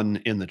goes on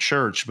in the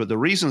church. But the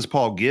reasons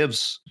Paul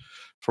gives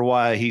for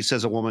why he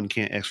says a woman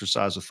can't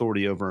exercise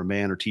authority over a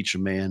man or teach a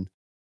man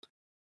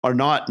are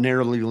not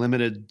narrowly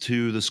limited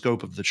to the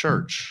scope of the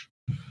church.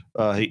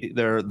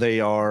 They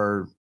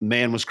are,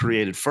 man was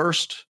created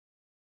first,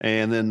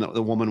 and then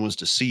the woman was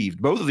deceived.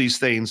 Both of these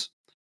things,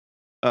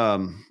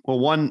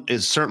 one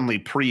is certainly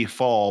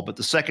pre-fall, but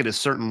the second is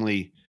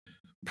certainly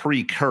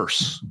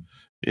pre-curse,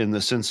 in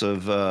the sense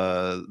of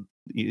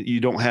you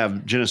don't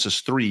have Genesis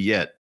 3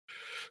 yet.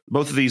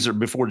 Both of these are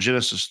before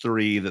Genesis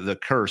 3, the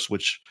curse,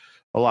 which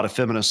a lot of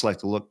feminists like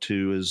to look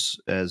to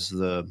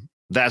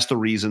that's the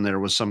reason there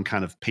was some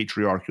kind of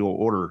patriarchal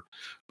order,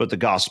 but the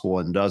gospel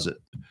undoes it.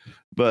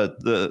 But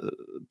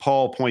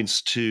Paul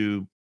points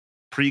to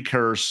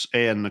pre-curse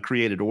and the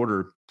created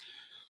order.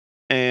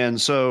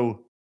 And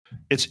so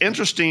it's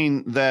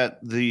interesting that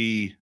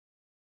the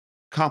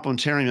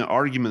complementarian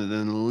argument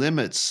then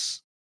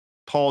limits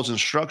Paul's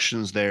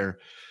instructions there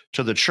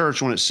to the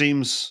church, when it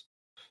seems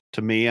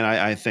to me, and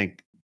I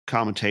think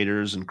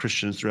commentators and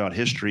Christians throughout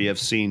history have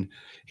seen,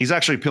 he's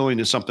actually appealing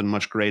to something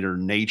much greater,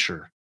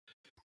 nature.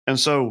 And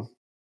so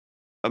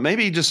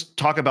maybe just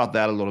talk about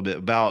that a little bit,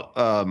 about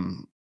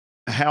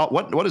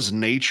what does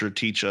nature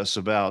teach us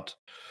about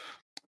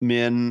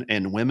men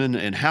and women,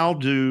 and how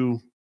do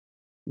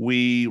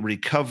we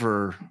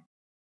recover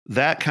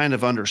that kind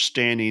of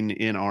understanding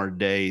in our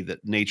day,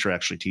 that nature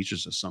actually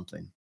teaches us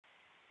something?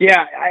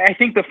 Yeah, I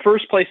think the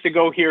first place to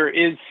go here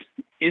is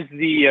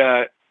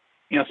the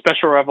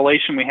special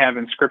revelation we have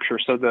in Scripture,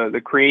 so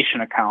the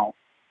creation account.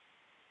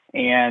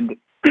 And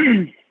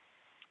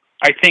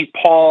I think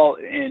Paul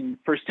in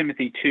 1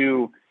 Timothy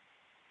 2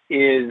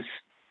 is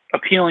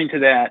appealing to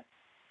that,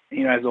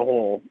 as a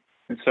whole.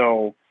 And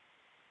so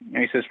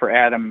he says, for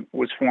Adam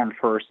was formed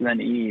first,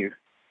 then Eve.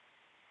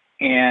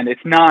 And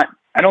it's not,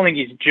 I don't think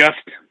he's just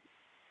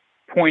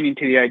pointing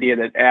to the idea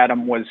that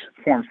Adam was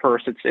formed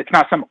first. It's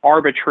not some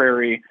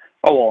arbitrary,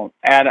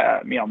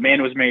 Adam,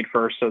 man was made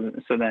first, so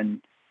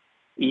then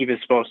Eve is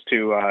supposed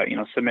to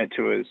submit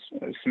to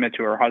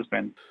her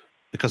husband.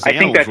 Because the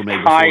animals were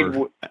made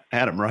before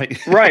Adam, right?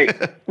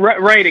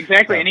 right,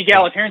 exactly. And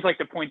egalitarians like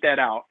to point that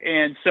out.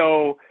 And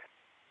so,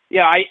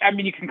 yeah, I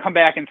mean, you can come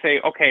back and say,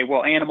 okay,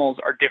 well, animals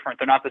are different.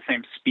 They're not the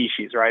same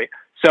species, right?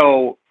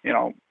 So,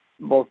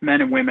 both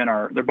men and women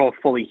they're both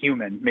fully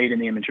human, made in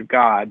the image of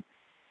God.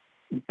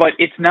 But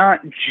it's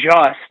not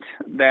just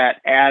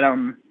that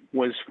Adam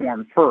was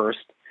formed first.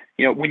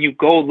 When you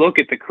go look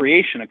at the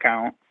creation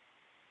account,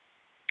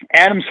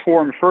 Adam's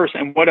formed first,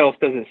 and what else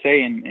does it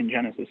say in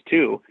Genesis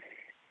 2?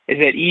 Is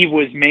that Eve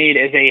was made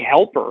as a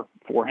helper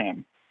for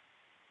him.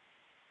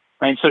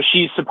 Right? So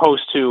she's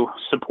supposed to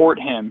support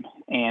him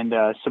and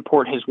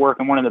support his work.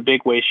 And one of the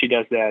big ways she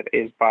does that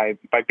is by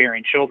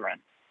bearing children.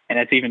 And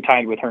that's even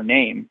tied with her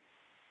name,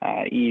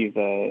 Eve,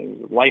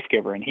 life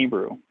giver in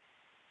Hebrew.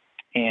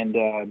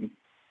 And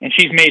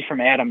she's made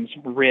from Adam's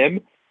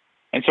rib.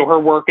 And so her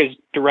work is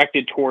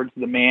directed towards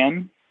the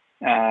man,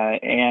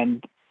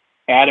 and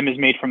Adam is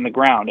made from the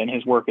ground, and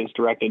his work is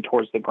directed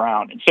towards the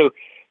ground. And so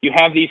you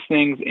have these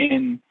things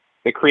in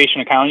the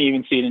creation account. You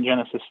even see it in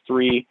Genesis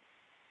 3,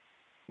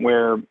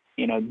 where,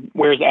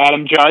 where's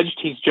Adam judged?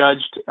 He's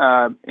judged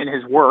in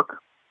his work,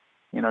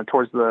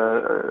 towards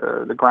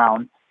the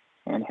ground,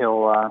 and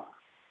he'll,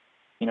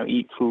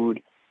 eat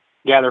food,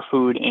 gather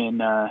food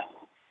by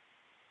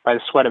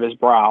the sweat of his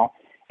brow.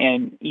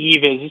 And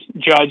Eve is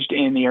judged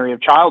in the area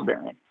of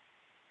childbearing.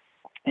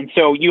 And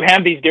so you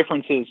have these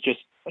differences just,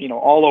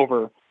 all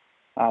over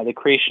the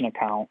creation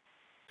account.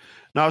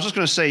 Now, I was just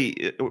going to say,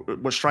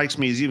 what strikes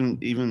me is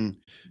even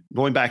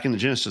going back into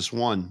Genesis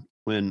 1,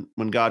 when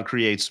God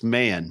creates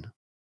man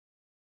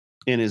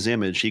in his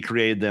image, he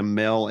created them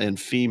male and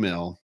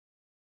female.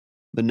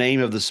 The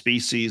name of the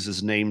species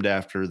is named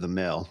after the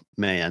male,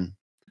 man.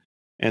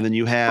 And then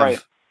you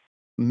have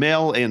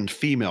male and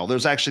female.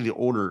 There's actually the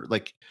order,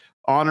 like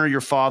honor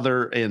your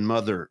father and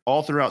mother.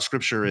 All throughout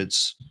Scripture,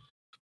 it's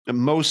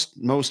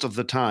most of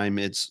the time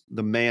it's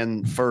the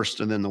man first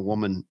and then the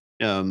woman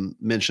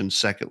mentioned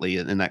secondly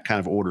in that kind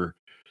of order.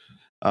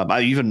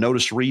 I even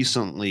noticed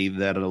recently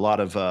that a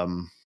lot of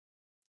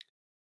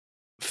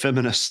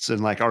feminists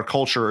and like our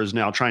culture is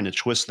now trying to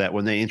twist that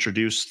when they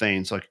introduce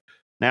things like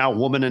now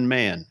woman and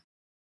man.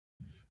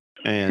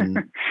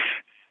 And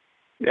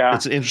yeah,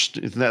 it's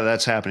interesting that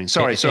that's happening.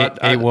 Sorry.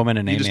 A woman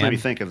and a man. You just made me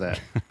think of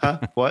that. Huh?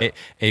 What?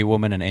 A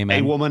woman and a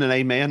man. A woman and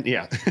a man.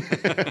 Yeah.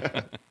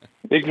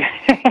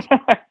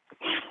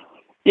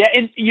 Yeah,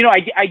 and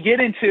I get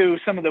into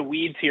some of the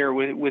weeds here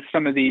with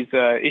some of these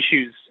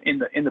issues in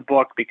the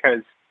book,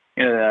 because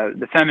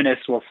the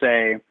feminists will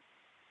say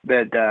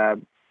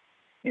that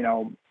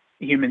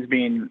humans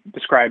being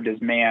described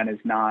as man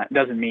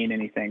doesn't mean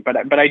anything. But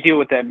I deal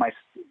with that in my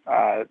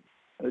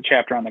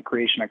chapter on the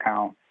creation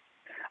account.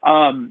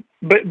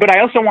 But I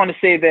also want to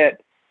say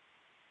that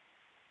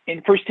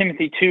in 1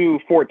 Timothy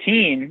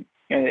 2:14,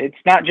 it's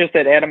not just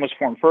that Adam was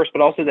formed first,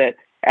 but also that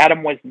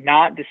Adam was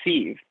not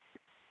deceived,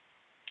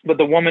 but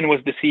the woman was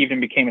deceived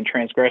and became a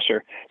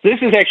transgressor. So this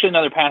is actually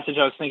another passage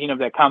I was thinking of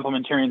that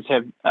complementarians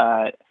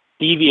have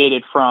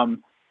deviated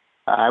from,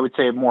 I would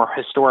say, a more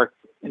historic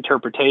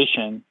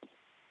interpretation.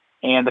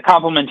 And the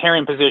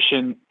complementarian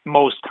position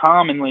most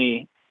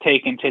commonly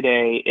taken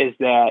today is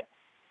that,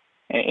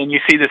 and you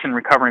see this in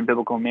Recovering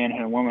Biblical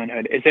Manhood and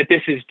Womanhood, is that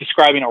this is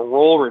describing a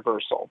role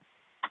reversal.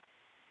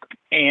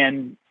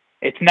 And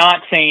it's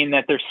not saying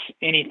that there's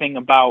anything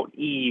about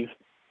Eve,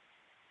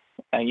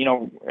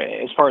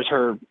 as far as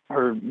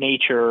her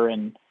nature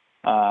and,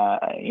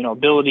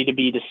 ability to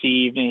be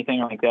deceived, anything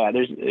like that.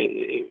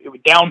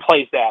 It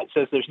downplays that. It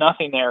says there's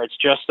nothing there. It's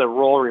just a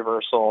role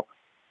reversal.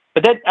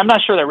 But I'm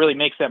not sure that really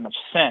makes that much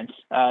sense.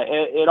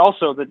 It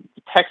also, the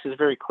text is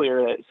very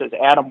clear that it says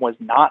Adam was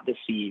not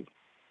deceived.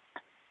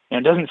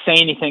 It doesn't say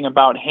anything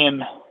about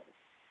him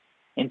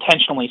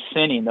intentionally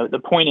sinning. The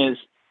point is,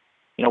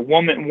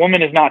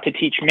 woman is not to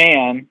teach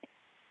man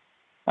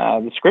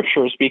the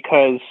scriptures,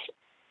 because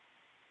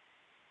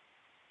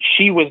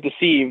she was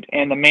deceived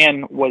and the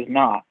man was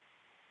not.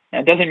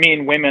 And it doesn't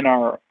mean women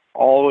are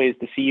always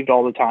deceived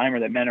all the time, or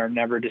that men are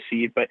never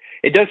deceived, but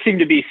it does seem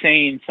to be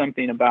saying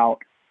something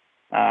about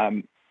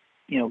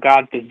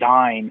God's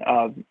design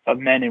of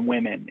men and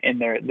women and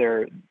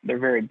their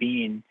very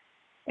being.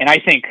 And I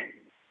think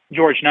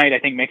George Knight,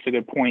 makes a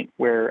good point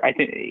where I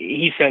think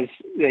he says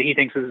that he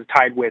thinks this is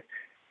tied with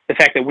the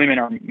fact that women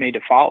are made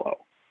to follow,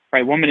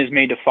 right? Woman is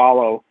made to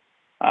follow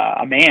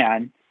a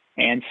man.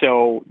 And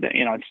so,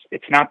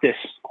 it's not this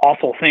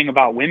awful thing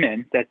about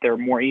women that they're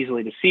more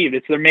easily deceived.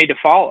 It's they're made to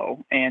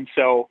follow. And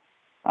so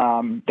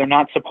they're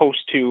not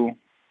supposed to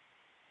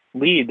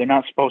lead. They're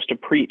not supposed to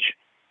preach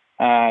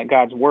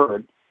God's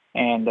word.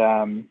 And,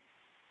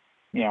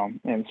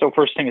 and so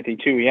 1 Timothy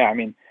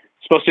 2,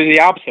 supposed to do the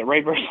opposite,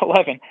 right? Verse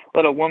 11,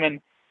 let a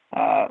woman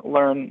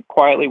learn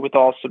quietly with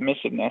all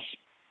submissiveness.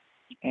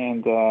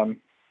 And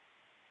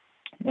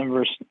in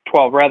verse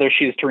 12, rather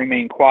she is to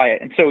remain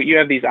quiet. And so you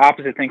have these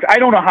opposite things. I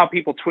don't know how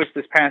people twist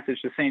this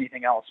passage to say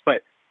anything else,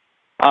 but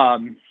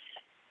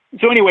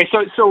so anyway,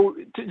 so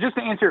just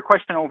to answer your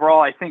question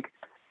overall, I think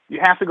you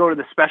have to go to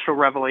the special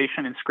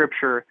revelation in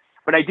Scripture,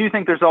 but I do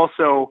think there's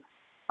also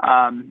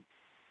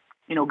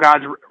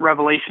God's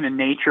revelation in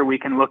nature. We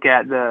can look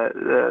at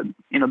the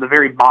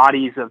very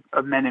bodies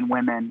of men and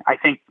women. I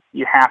think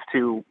you have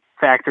to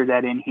factor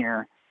that in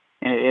here,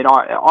 and it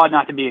ought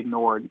not to be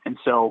ignored. And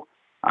so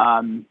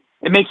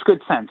it makes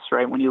good sense,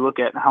 right, when you look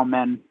at how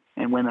men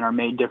and women are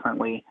made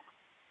differently,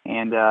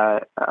 and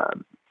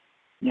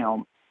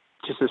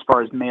just as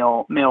far as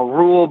male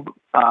rule,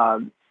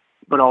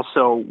 but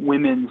also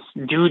women's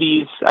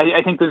duties.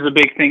 I think this is a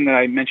big thing that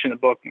I mentioned in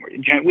the book.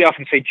 We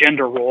often say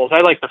gender roles.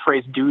 I like the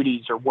phrase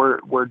duties or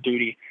word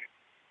duty.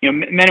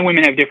 Men and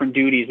women have different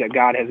duties that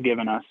God has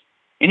given us,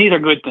 and these are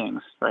good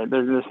things, right?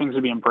 There's things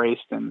to be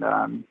embraced, and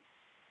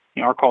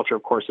our culture,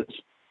 of course, is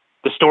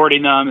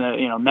distorting them.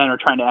 Men are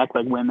trying to act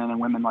like women and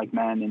women like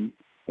men, and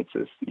it's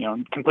this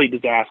complete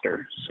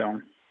disaster.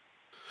 So,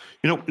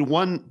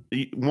 one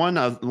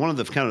of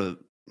the kind of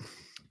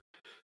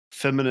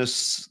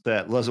feminists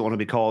that doesn't want to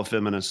be called a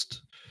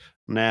feminist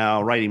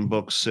now, writing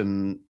books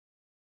in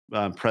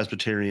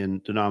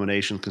Presbyterian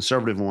denominations,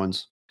 conservative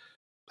ones,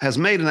 has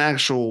made an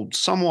actual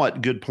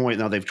somewhat good point.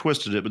 Now they've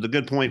twisted it, but the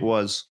good point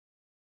was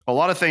a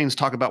lot of things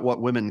talk about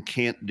what women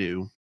can't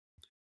do.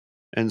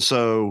 And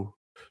so,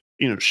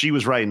 she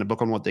was writing a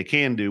book on what they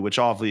can do, which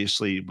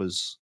obviously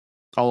was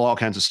all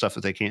kinds of stuff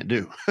that they can't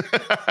do.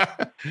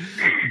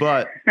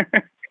 But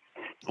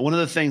one of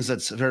the things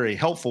that's very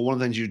helpful, one of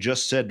the things you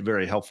just said,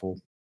 very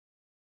helpful,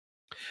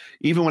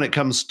 even when it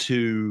comes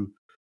to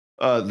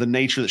the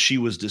nature that she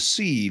was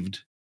deceived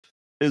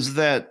is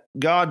that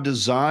God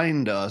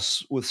designed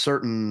us with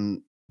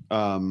certain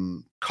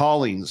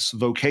callings,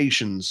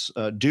 vocations,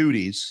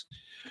 duties,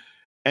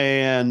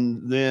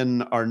 and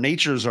then our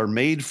natures are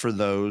made for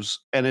those,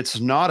 and it's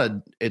not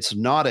a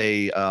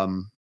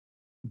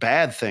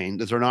bad thing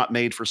that they're not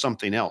made for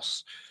something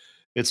else.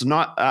 It's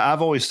not.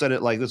 I've always said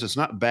it like this: it's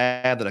not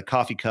bad that a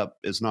coffee cup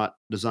is not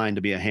designed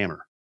to be a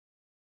hammer.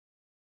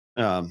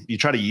 You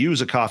try to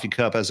use a coffee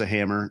cup as a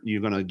hammer,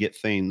 you're going to get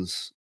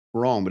things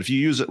wrong. But if you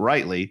use it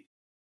rightly,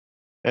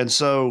 and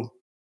so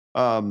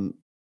um,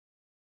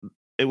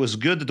 it was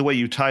good that the way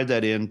you tied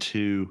that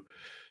into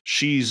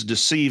she's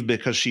deceived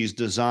because she's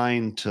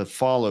designed to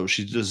follow.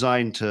 She's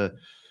designed to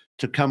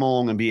come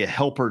along and be a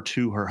helper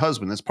to her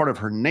husband. That's part of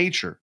her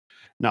nature.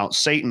 Now,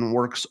 Satan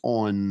works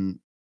on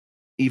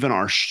even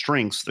our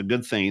strengths, the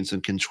good things,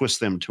 and can twist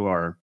them to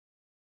our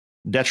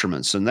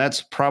detriments. And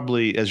that's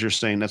probably, as you're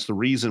saying, that's the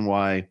reason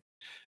why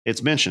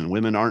it's mentioned.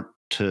 Women aren't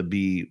to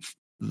be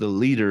the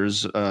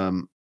leaders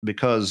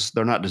because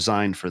they're not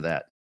designed for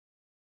that.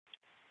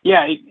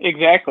 Yeah,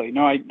 exactly.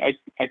 No, I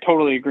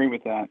totally agree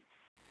with that.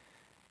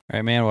 All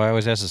right, man. Well, I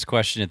always ask this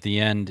question at the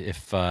end.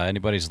 If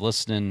anybody's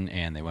listening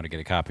and they want to get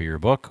a copy of your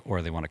book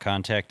or they want to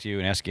contact you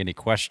and ask you any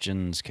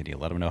questions, can you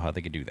let them know how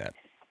they can do that?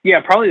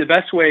 Yeah, probably the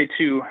best way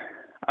to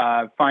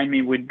find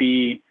me would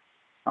be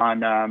on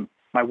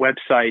my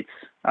websites.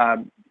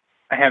 I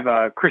have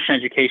a Christian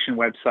education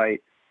website,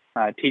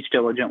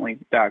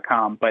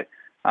 teachdiligently.com, but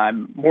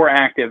I'm more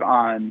active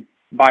on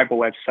Bible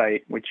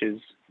website, which is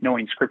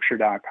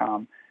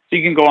knowingscripture.com. So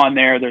you can go on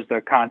there. There's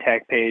the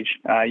contact page.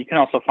 You can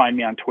also find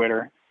me on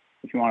Twitter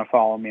if you want to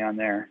follow me on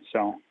there.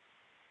 So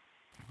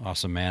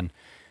awesome, man.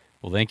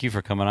 Well, thank you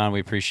for coming on. We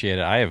appreciate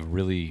it. I have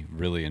really,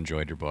 really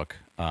enjoyed your book.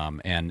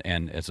 And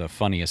as a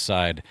funny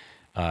aside,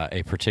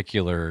 a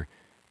particular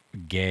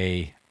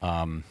gay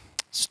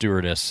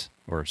stewardess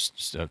or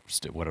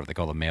whatever they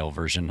call the male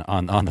version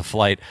on the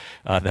flight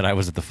that I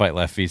was at the Fight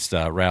Laugh Feast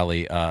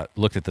rally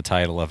looked at the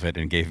title of it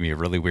and gave me a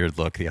really weird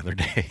look the other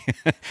day.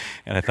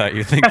 And I thought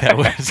you'd think that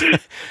was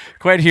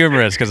quite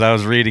humorous because I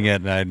was reading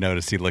it and I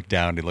noticed he looked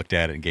down, he looked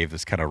at it and gave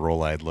this kind of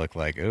roll-eyed look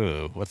like,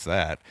 ooh, what's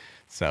that?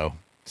 So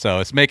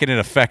it's making an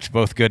effect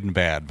both good and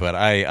bad. But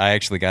I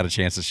actually got a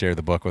chance to share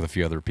the book with a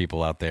few other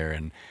people out there,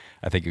 and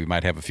I think we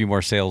might have a few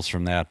more sales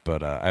from that.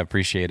 But I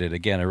appreciate it.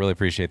 Again, I really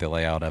appreciate the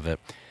layout of it.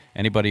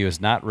 Anybody who has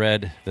not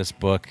read this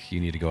book, you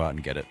need to go out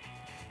and get it.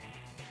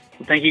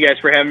 Well, thank you guys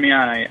for having me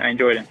on. I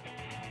enjoyed it.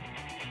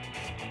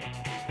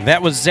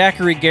 That was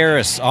Zachary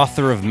Garris,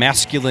 author of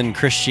Masculine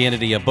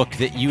Christianity, a book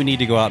that you need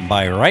to go out and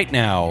buy right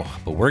now.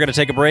 But we're going to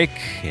take a break,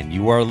 and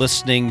you are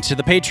listening to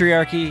The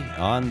Patriarchy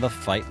on the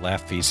Fight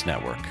Laugh Feast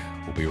Network.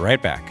 We'll be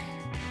right back.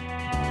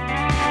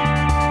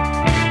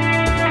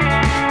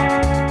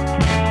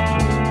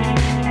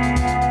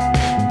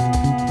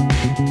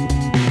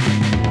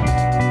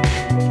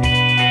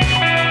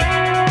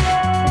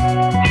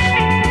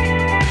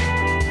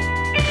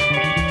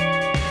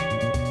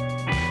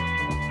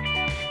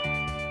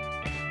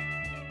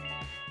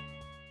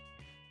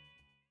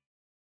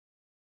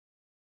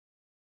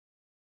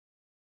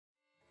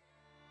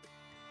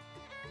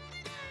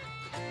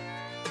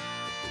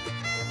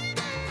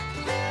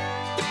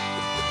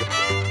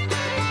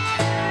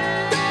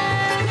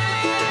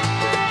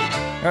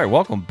 All right,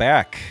 welcome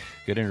back.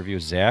 Good interview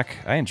with Zach.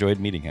 I enjoyed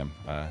meeting him.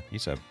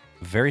 He's a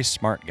very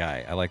smart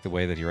guy. I like the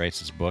way that he writes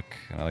his book,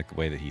 and I like the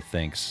way that he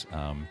thinks.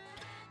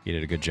 He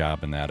did a good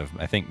job in that of,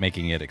 I think,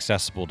 making it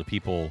accessible to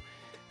people.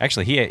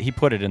 Actually, he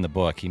put it in the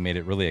book. He made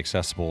it really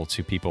accessible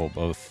to people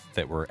both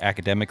that were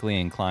academically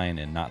inclined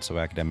and not so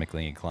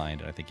academically inclined.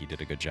 And I think he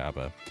did a good job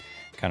of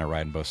kind of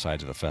riding both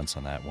sides of the fence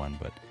on that one.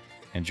 But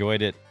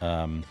enjoyed it.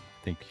 I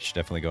think you should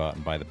definitely go out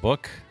and buy the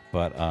book.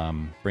 But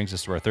brings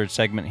us to our third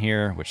segment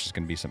here, which is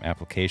going to be some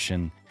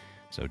application.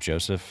 So,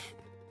 Joseph,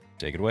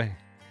 take it away.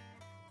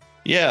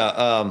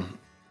 Yeah.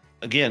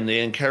 Again,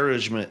 the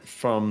encouragement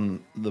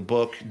from the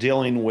book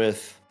dealing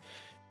with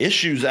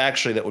issues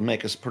actually that would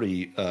make us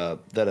pretty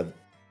that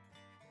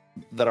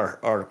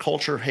our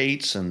culture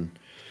hates, and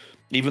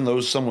even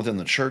those some within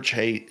the church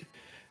hate.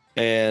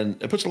 And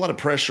it puts a lot of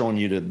pressure on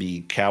you to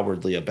be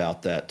cowardly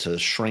about that, to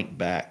shrink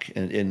back.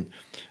 And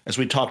as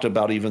we talked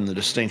about, even the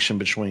distinction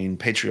between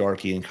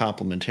patriarchy and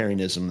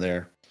complementarianism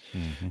there,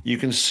 you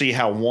can see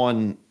how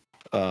one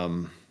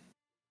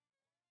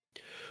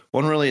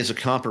really is a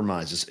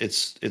compromise.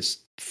 It's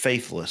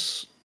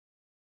faithless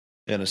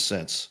in a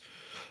sense.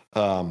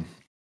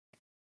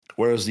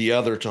 Whereas the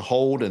other, to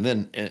hold and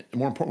then, and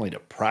more importantly, to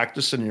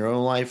practice in your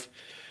own life,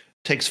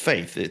 takes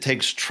faith. It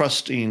takes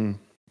trusting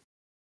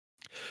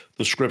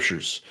the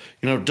scriptures.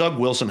 You know, Doug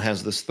Wilson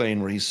has this thing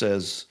where he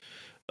says,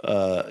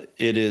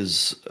 it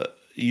is,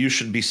 you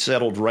should be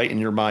settled right in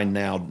your mind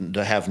now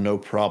to have no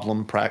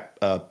problem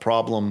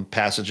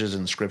passages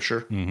in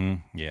scripture.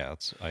 Mm-hmm. Yeah,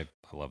 I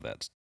love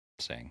that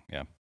saying.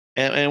 Yeah.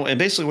 And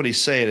basically what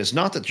he's saying is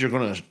not that you're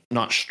going to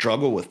not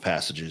struggle with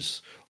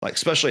passages, like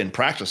especially in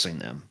practicing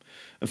them.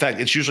 In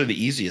fact, it's usually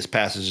the easiest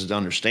passages to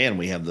understand.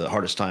 We have the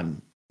hardest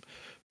time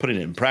putting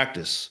it in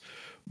practice.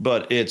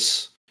 but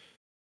it's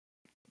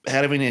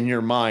having in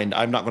your mind,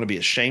 I'm not going to be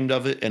ashamed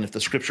of it. And if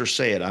the scriptures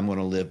say it, I'm going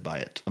to live by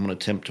it. I'm going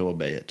to attempt to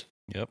obey it.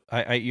 Yep.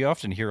 You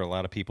often hear a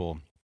lot of people,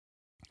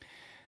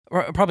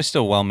 probably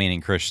still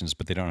well-meaning Christians,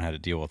 but they don't know how to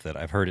deal with it.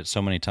 I've heard it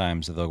so many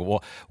times that they'll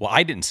go, well,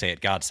 I didn't say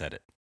it, God said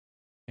it.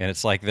 And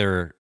it's like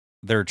they're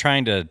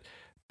trying to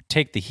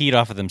take the heat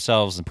off of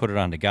themselves and put it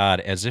onto God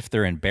as if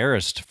they're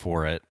embarrassed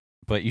for it,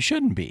 but you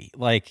shouldn't be.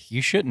 Like,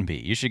 you shouldn't be.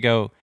 You should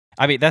go.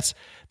 I mean, that's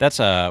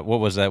what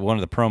was that? One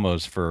of the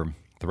promos for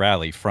the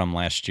rally from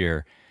last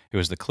year. It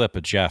was the clip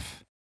of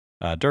Jeff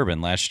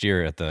Durbin last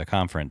year at the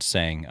conference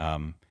saying,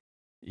 are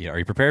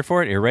you prepared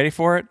for it? Are you ready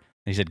for it? And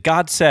he said,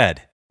 God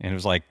said. And it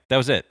was like, that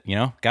was it,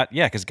 God,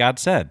 yeah, because God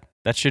said.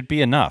 That should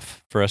be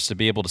enough for us to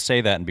be able to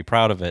say that and be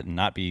proud of it and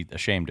not be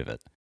ashamed of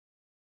it.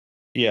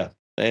 Yeah.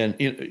 And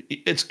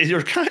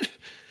you're kind of,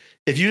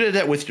 if you did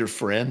that with your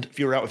friend, if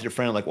you were out with your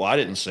friend, like, well, I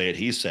didn't say it,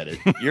 he said it.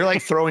 You're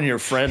like throwing your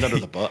friend under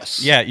the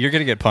bus. Yeah, you're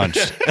going to get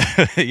punched.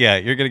 Yeah,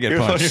 you're going to get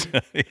punched.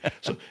 Yeah.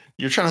 So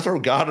you're trying to throw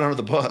God under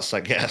the bus,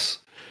 I guess.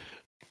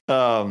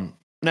 Now,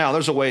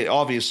 there's a way,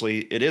 obviously,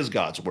 it is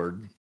God's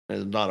word.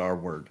 It's not our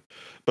word.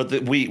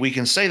 But we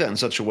can say that in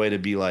such a way to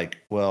be like,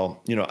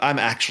 well, I'm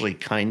actually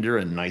kinder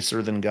and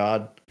nicer than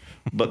God.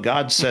 But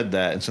God said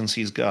that, and since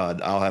he's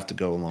God, I'll have to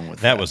go along with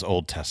that. That was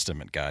Old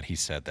Testament God. He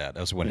said that. That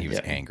was when he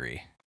was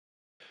angry.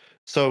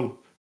 So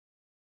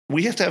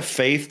we have to have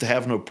faith to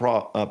have no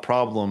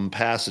problem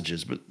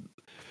passages, but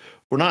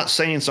we're not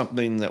saying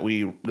something that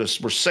we're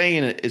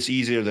saying it's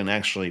easier than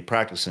actually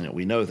practicing it.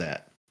 We know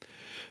that.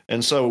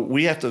 And so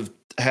we have to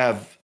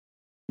have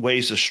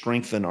ways to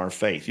strengthen our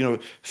faith.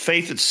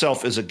 Faith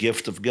itself is a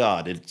gift of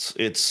God.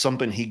 It's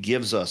something he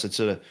gives us. It's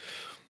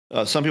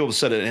some people have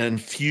said it, an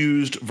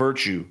infused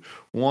virtue,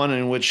 one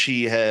in which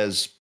he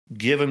has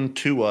given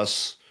to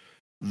us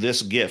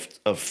this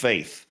gift of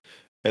faith.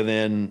 And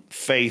then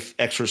faith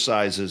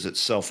exercises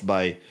itself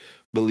by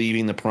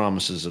believing the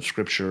promises of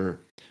Scripture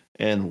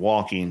and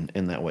walking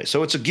in that way.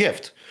 So it's a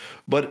gift,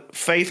 but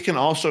faith can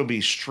also be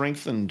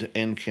strengthened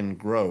and can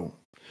grow.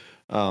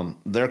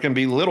 There can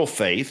be little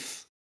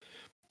faith,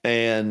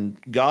 and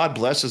God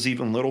blesses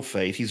even little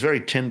faith. He's very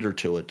tender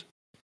to it,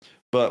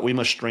 but we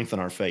must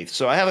strengthen our faith.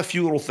 So I have a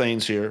few little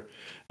things here,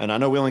 and I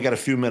know we only got a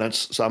few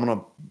minutes, so I'm going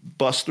to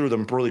bust through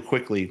them really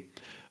quickly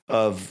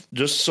of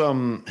just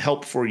some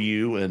help for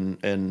you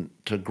and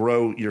to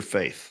grow your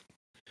faith.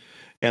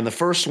 And the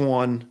first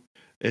one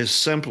is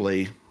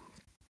simply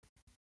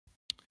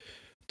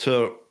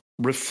to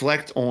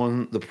reflect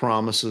on the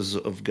promises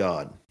of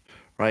God,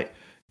 right?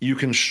 You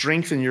can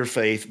strengthen your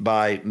faith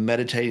by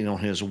meditating on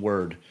his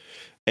word,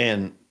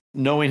 and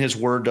knowing his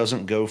word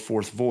doesn't go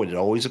forth void. It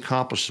always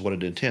accomplishes what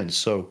it intends.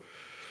 So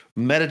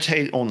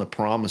meditate on the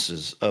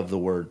promises of the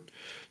word.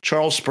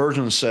 Charles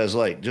Spurgeon says,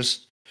 a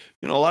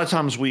lot of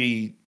times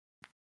we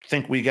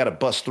think we got to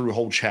bust through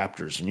whole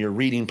chapters, and your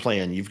reading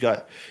plan,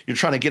 you're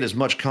trying to get as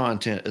much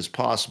content as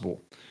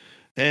possible.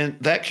 And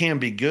that can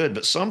be good,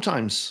 but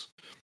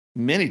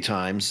many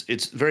times,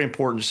 it's very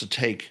important just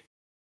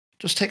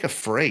to take a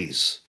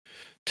phrase,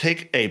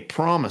 take a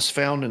promise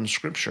found in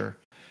Scripture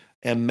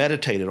and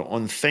meditate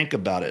on, think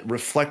about it,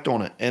 reflect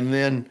on it, and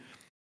then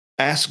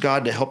ask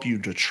God to help you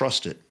to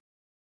trust it.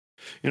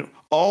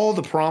 All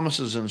the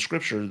promises in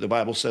Scripture, the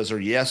Bible says, are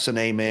yes and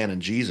amen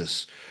in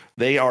Jesus.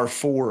 They are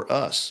for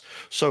us.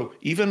 So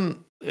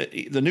even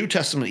the New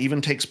Testament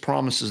even takes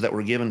promises that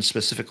were given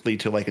specifically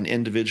to like an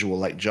individual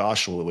like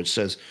Joshua, which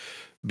says,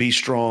 be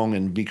strong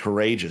and be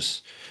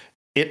courageous.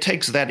 It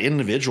takes that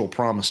individual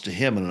promise to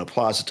him and it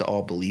applies it to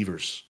all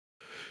believers.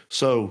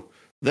 So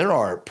there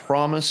are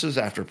promises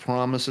after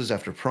promises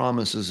after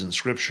promises in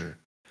Scripture.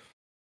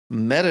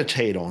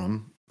 Meditate on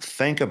them,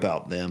 think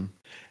about them,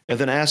 and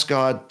then ask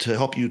God to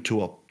help you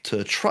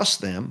to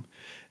trust them.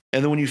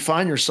 And then when you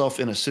find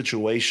yourself in a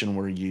situation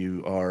where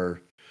you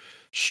are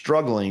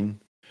struggling,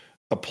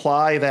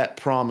 apply that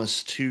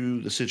promise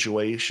to the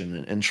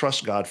situation and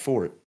trust God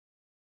for it.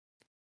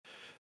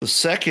 The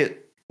second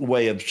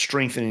way of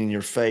strengthening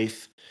your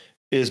faith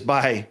is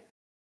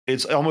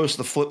it's almost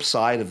the flip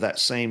side of that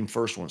same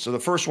first one. So the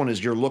first one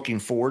is you're looking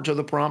forward to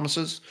the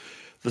promises.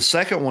 The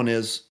second one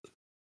is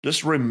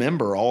just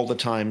remember all the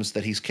times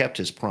that he's kept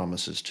his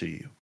promises to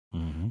you.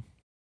 Mm-hmm.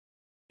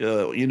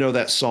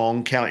 That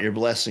song, Count Your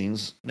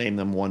Blessings, name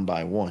them one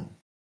by one.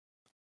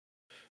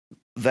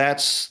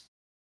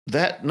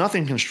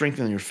 Nothing can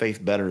strengthen your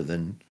faith better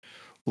than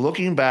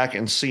looking back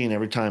and seeing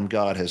every time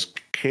God has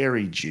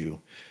carried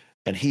you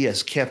and he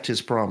has kept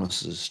his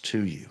promises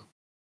to you.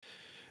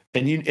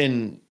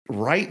 And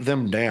write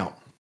them down.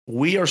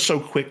 We are so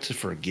quick to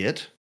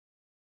forget.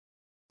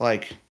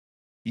 Like,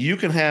 you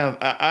can have,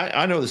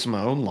 I know this in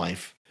my own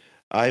life.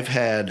 I've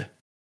had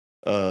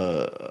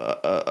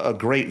a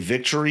great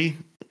victory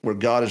where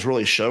God has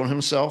really shown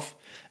himself.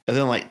 And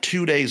then like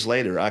 2 days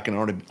later, I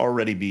can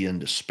already be in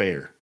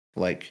despair,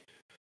 like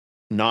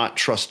not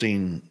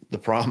trusting the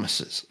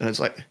promises. And it's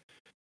like,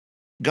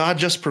 God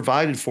just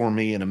provided for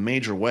me in a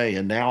major way.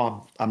 And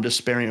now I'm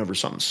despairing over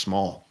something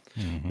small.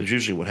 Mm-hmm. That's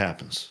usually what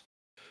happens.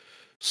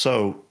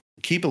 So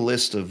keep a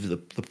list of the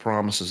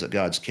promises that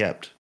God's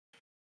kept.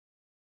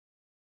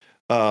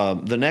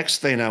 The next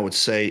thing I would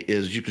say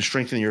is you can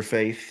strengthen your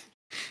faith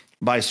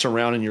by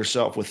surrounding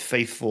yourself with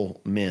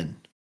faithful men.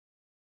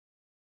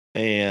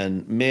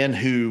 And men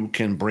who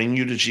can bring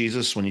you to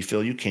Jesus when you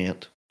feel you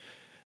can't.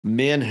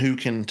 Men who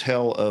can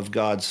tell of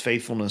God's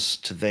faithfulness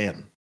to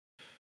them.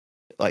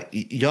 Like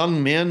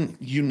young men,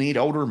 you need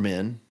older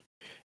men,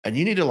 and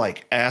you need to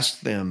like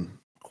ask them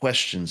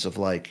questions of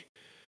like,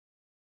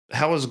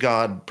 how has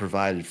God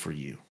provided for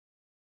you?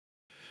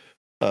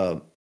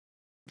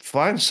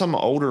 Find some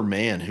older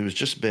man who's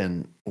just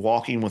been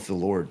walking with the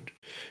Lord.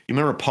 You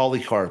remember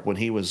Polycarp when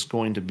he was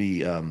going to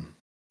be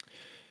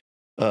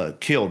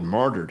killed,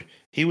 martyred.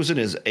 He was in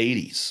his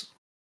 80s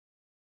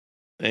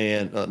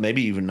and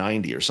maybe even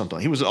 90 or something.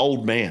 He was an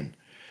old man.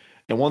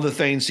 And one of the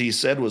things he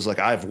said was like,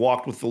 I've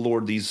walked with the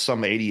Lord these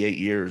some 88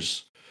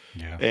 years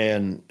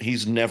and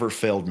he's never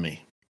failed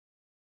me.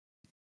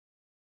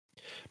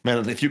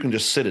 Man, if you can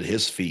just sit at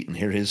his feet and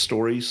hear his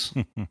stories.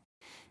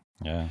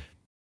 Yeah.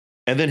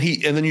 And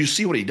then you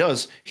see what he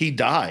does. He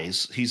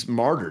dies. He's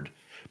martyred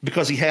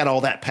because he had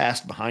all that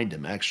past behind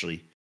him,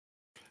 actually.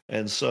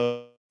 And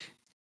so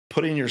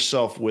putting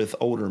yourself with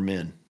older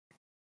men.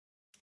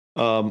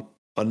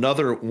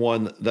 Another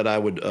one that I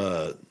would,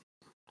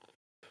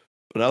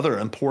 another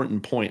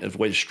important point of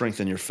way to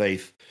strengthen your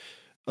faith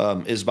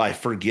is by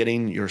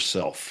forgetting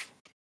yourself.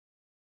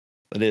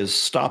 That is,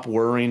 stop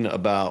worrying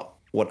about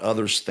what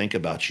others think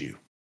about you.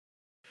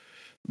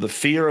 The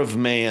fear of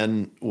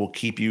man will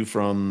keep you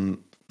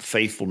from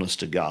faithfulness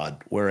to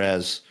God,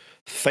 whereas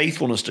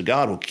faithfulness to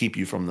God will keep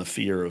you from the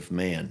fear of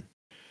man.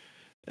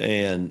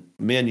 And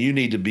men, you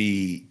need to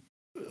be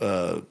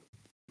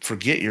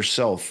forget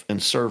yourself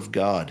and serve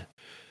God.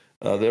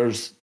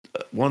 There's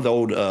one of the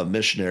old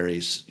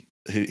missionaries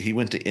who he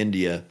went to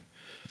India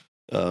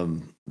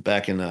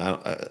back in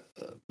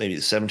maybe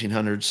the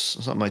 1700s,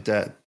 something like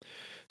that.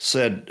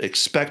 Said,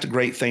 expect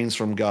great things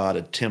from God,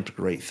 attempt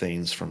great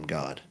things from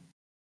God.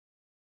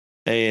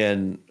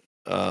 And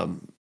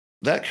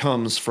that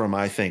comes from,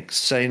 I think,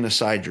 setting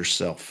aside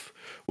yourself,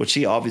 which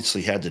he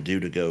obviously had to do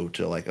to go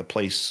to like a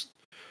place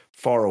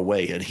far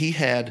away. And he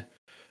had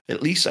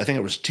at least, I think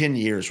it was 10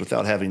 years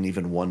without having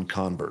even one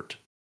convert.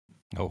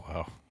 Oh,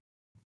 wow.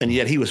 And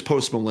yet he was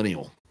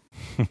post-millennial.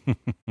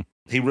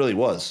 He really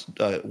was.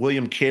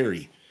 William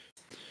Carey.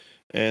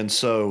 And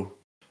so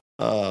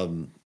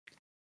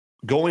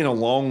going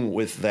along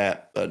with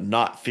that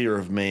not fear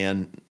of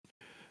man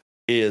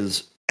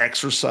is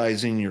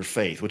exercising your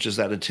faith, which is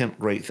that attempt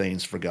great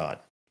things for God.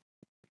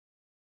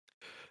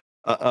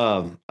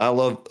 I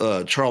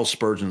love Charles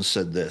Spurgeon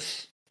said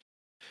this.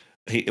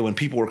 When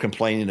people were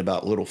complaining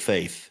about little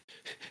faith,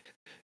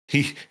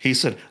 he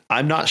said,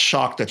 I'm not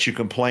shocked that you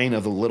complain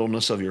of the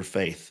littleness of your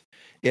faith.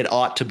 It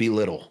ought to be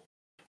little.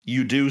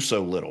 You do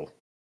so little.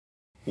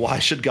 Why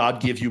should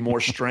God give you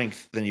more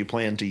strength than you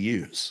plan to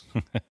use?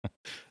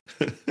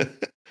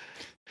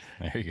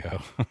 There you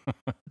go.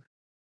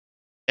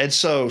 And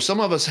so some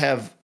of us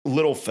have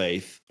little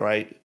faith,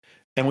 right?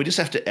 And we just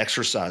have to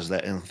exercise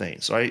that in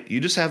things, right? You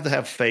just have to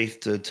have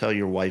faith to tell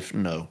your wife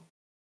no.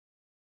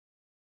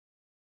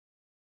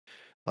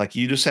 Like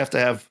you just have to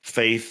have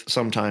faith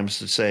sometimes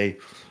to say,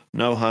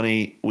 no,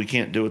 honey, we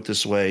can't do it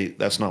this way.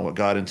 That's not what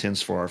God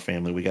intends for our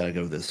family. We got to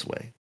go this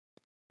way.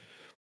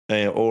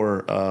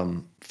 Or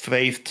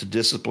faith to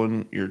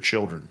discipline your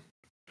children.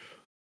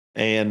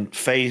 And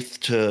faith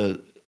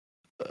to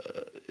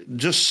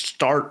just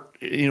start,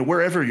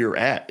 wherever you're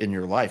at in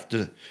your life.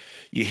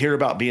 You hear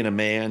about being a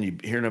man, you're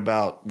hearing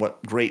about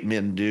what great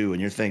men do, and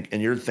you're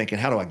thinking,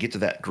 how do I get to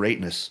that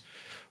greatness?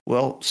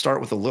 Well, start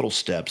with the little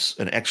steps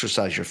and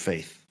exercise your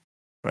faith,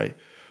 right?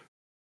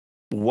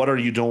 What are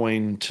you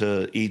doing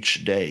to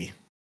each day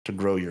to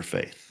grow your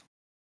faith?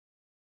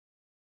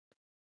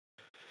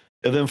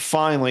 And then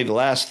finally, the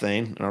last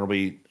thing, and are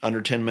we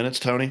under 10 minutes,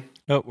 Tony?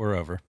 Oh, we're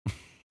over.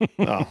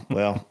 Oh,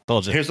 well,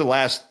 here's the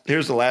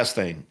last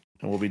thing,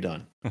 and we'll be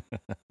done.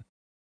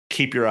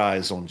 Keep your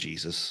eyes on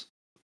Jesus.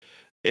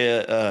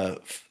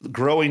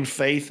 Growing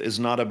faith is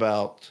not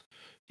about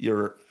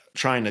you're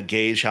trying to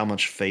gauge how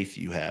much faith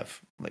you have.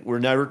 Like we're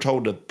never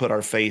told to put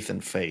our faith in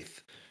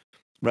faith.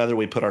 Rather,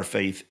 we put our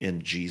faith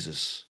in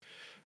Jesus.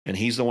 And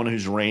he's the one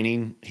who's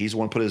reigning. He's the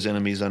one who put his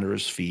enemies under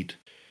his feet.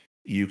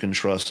 You can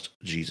trust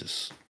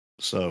Jesus.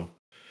 So,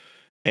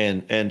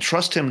 and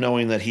trust him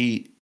knowing that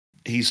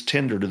he's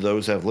tender to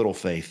those who have little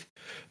faith,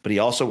 but he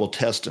also will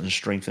test and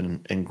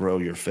strengthen and grow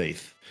your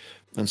faith.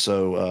 And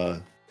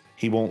so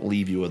he won't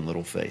leave you in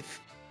little faith.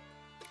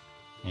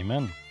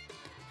 Amen.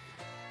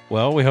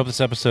 Well, we hope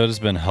this episode has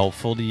been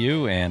helpful to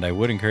you, and I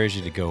would encourage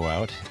you to go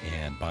out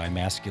and buy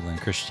Masculine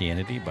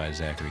Christianity by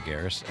Zachary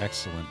Garris.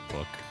 Excellent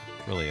book.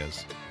 Really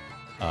is.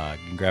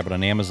 You can grab it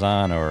on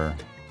Amazon or,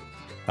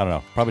 I don't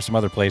know, probably some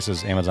other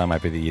places. Amazon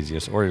might be the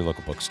easiest, or your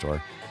local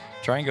bookstore.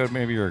 Try and go to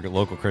maybe your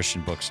local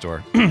Christian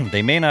bookstore.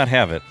 They may not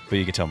have it, but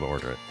you can tell them to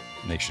order it.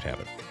 They should have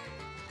it.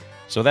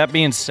 So that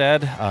being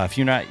said, if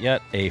you're not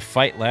yet a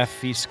Fight, Laugh,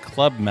 Feast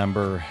Club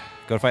member,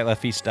 Go to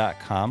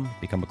fightleftfeast.com,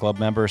 become a club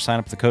member, sign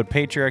up with the code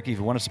Patriarchy if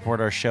you want to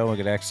support our show and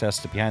get access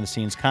to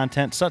behind-the-scenes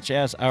content, such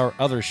as our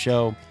other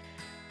show,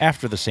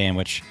 After the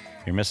Sandwich.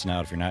 You're missing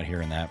out if you're not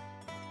hearing that.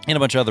 And a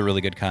bunch of other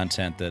really good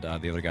content that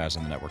the other guys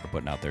on the network are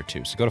putting out there,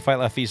 too. So go to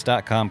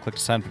fightleftfeast.com, click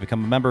to sign up to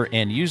become a member,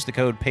 and use the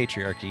code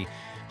Patriarchy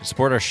to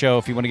support our show.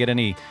 If you want to get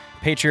any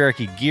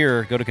Patriarchy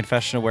gear, go to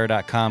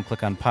confessionalwear.com,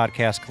 click on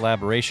podcast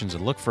collaborations,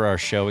 and look for our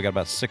show. We got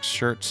about 6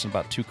 shirts and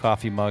about 2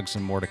 coffee mugs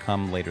and more to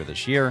come later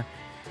this year.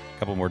 A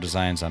couple more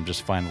designs I'm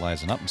just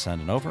finalizing up and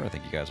sending over. I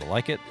think you guys will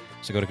like it.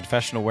 So go to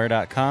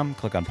confessionalwear.com,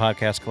 click on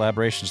podcast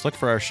collaborations, look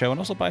for our show, and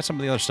also buy some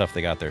of the other stuff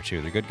they got there, too.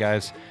 They're good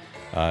guys.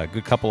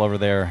 Good couple over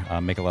there,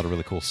 make a lot of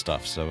really cool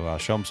stuff. So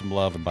show them some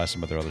love and buy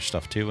some of their other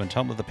stuff too, and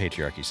tell them that the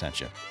Patriarchy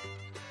sent you.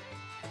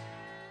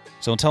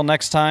 So until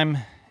next time,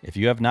 if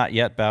you have not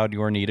yet bowed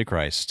your knee to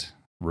Christ,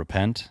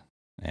 repent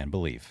and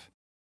believe.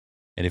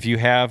 And if you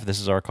have, this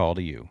is our call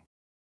to you.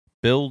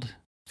 Build,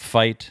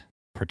 fight,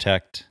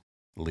 protect,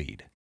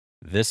 lead.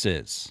 This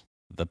is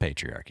the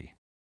Patriarchy.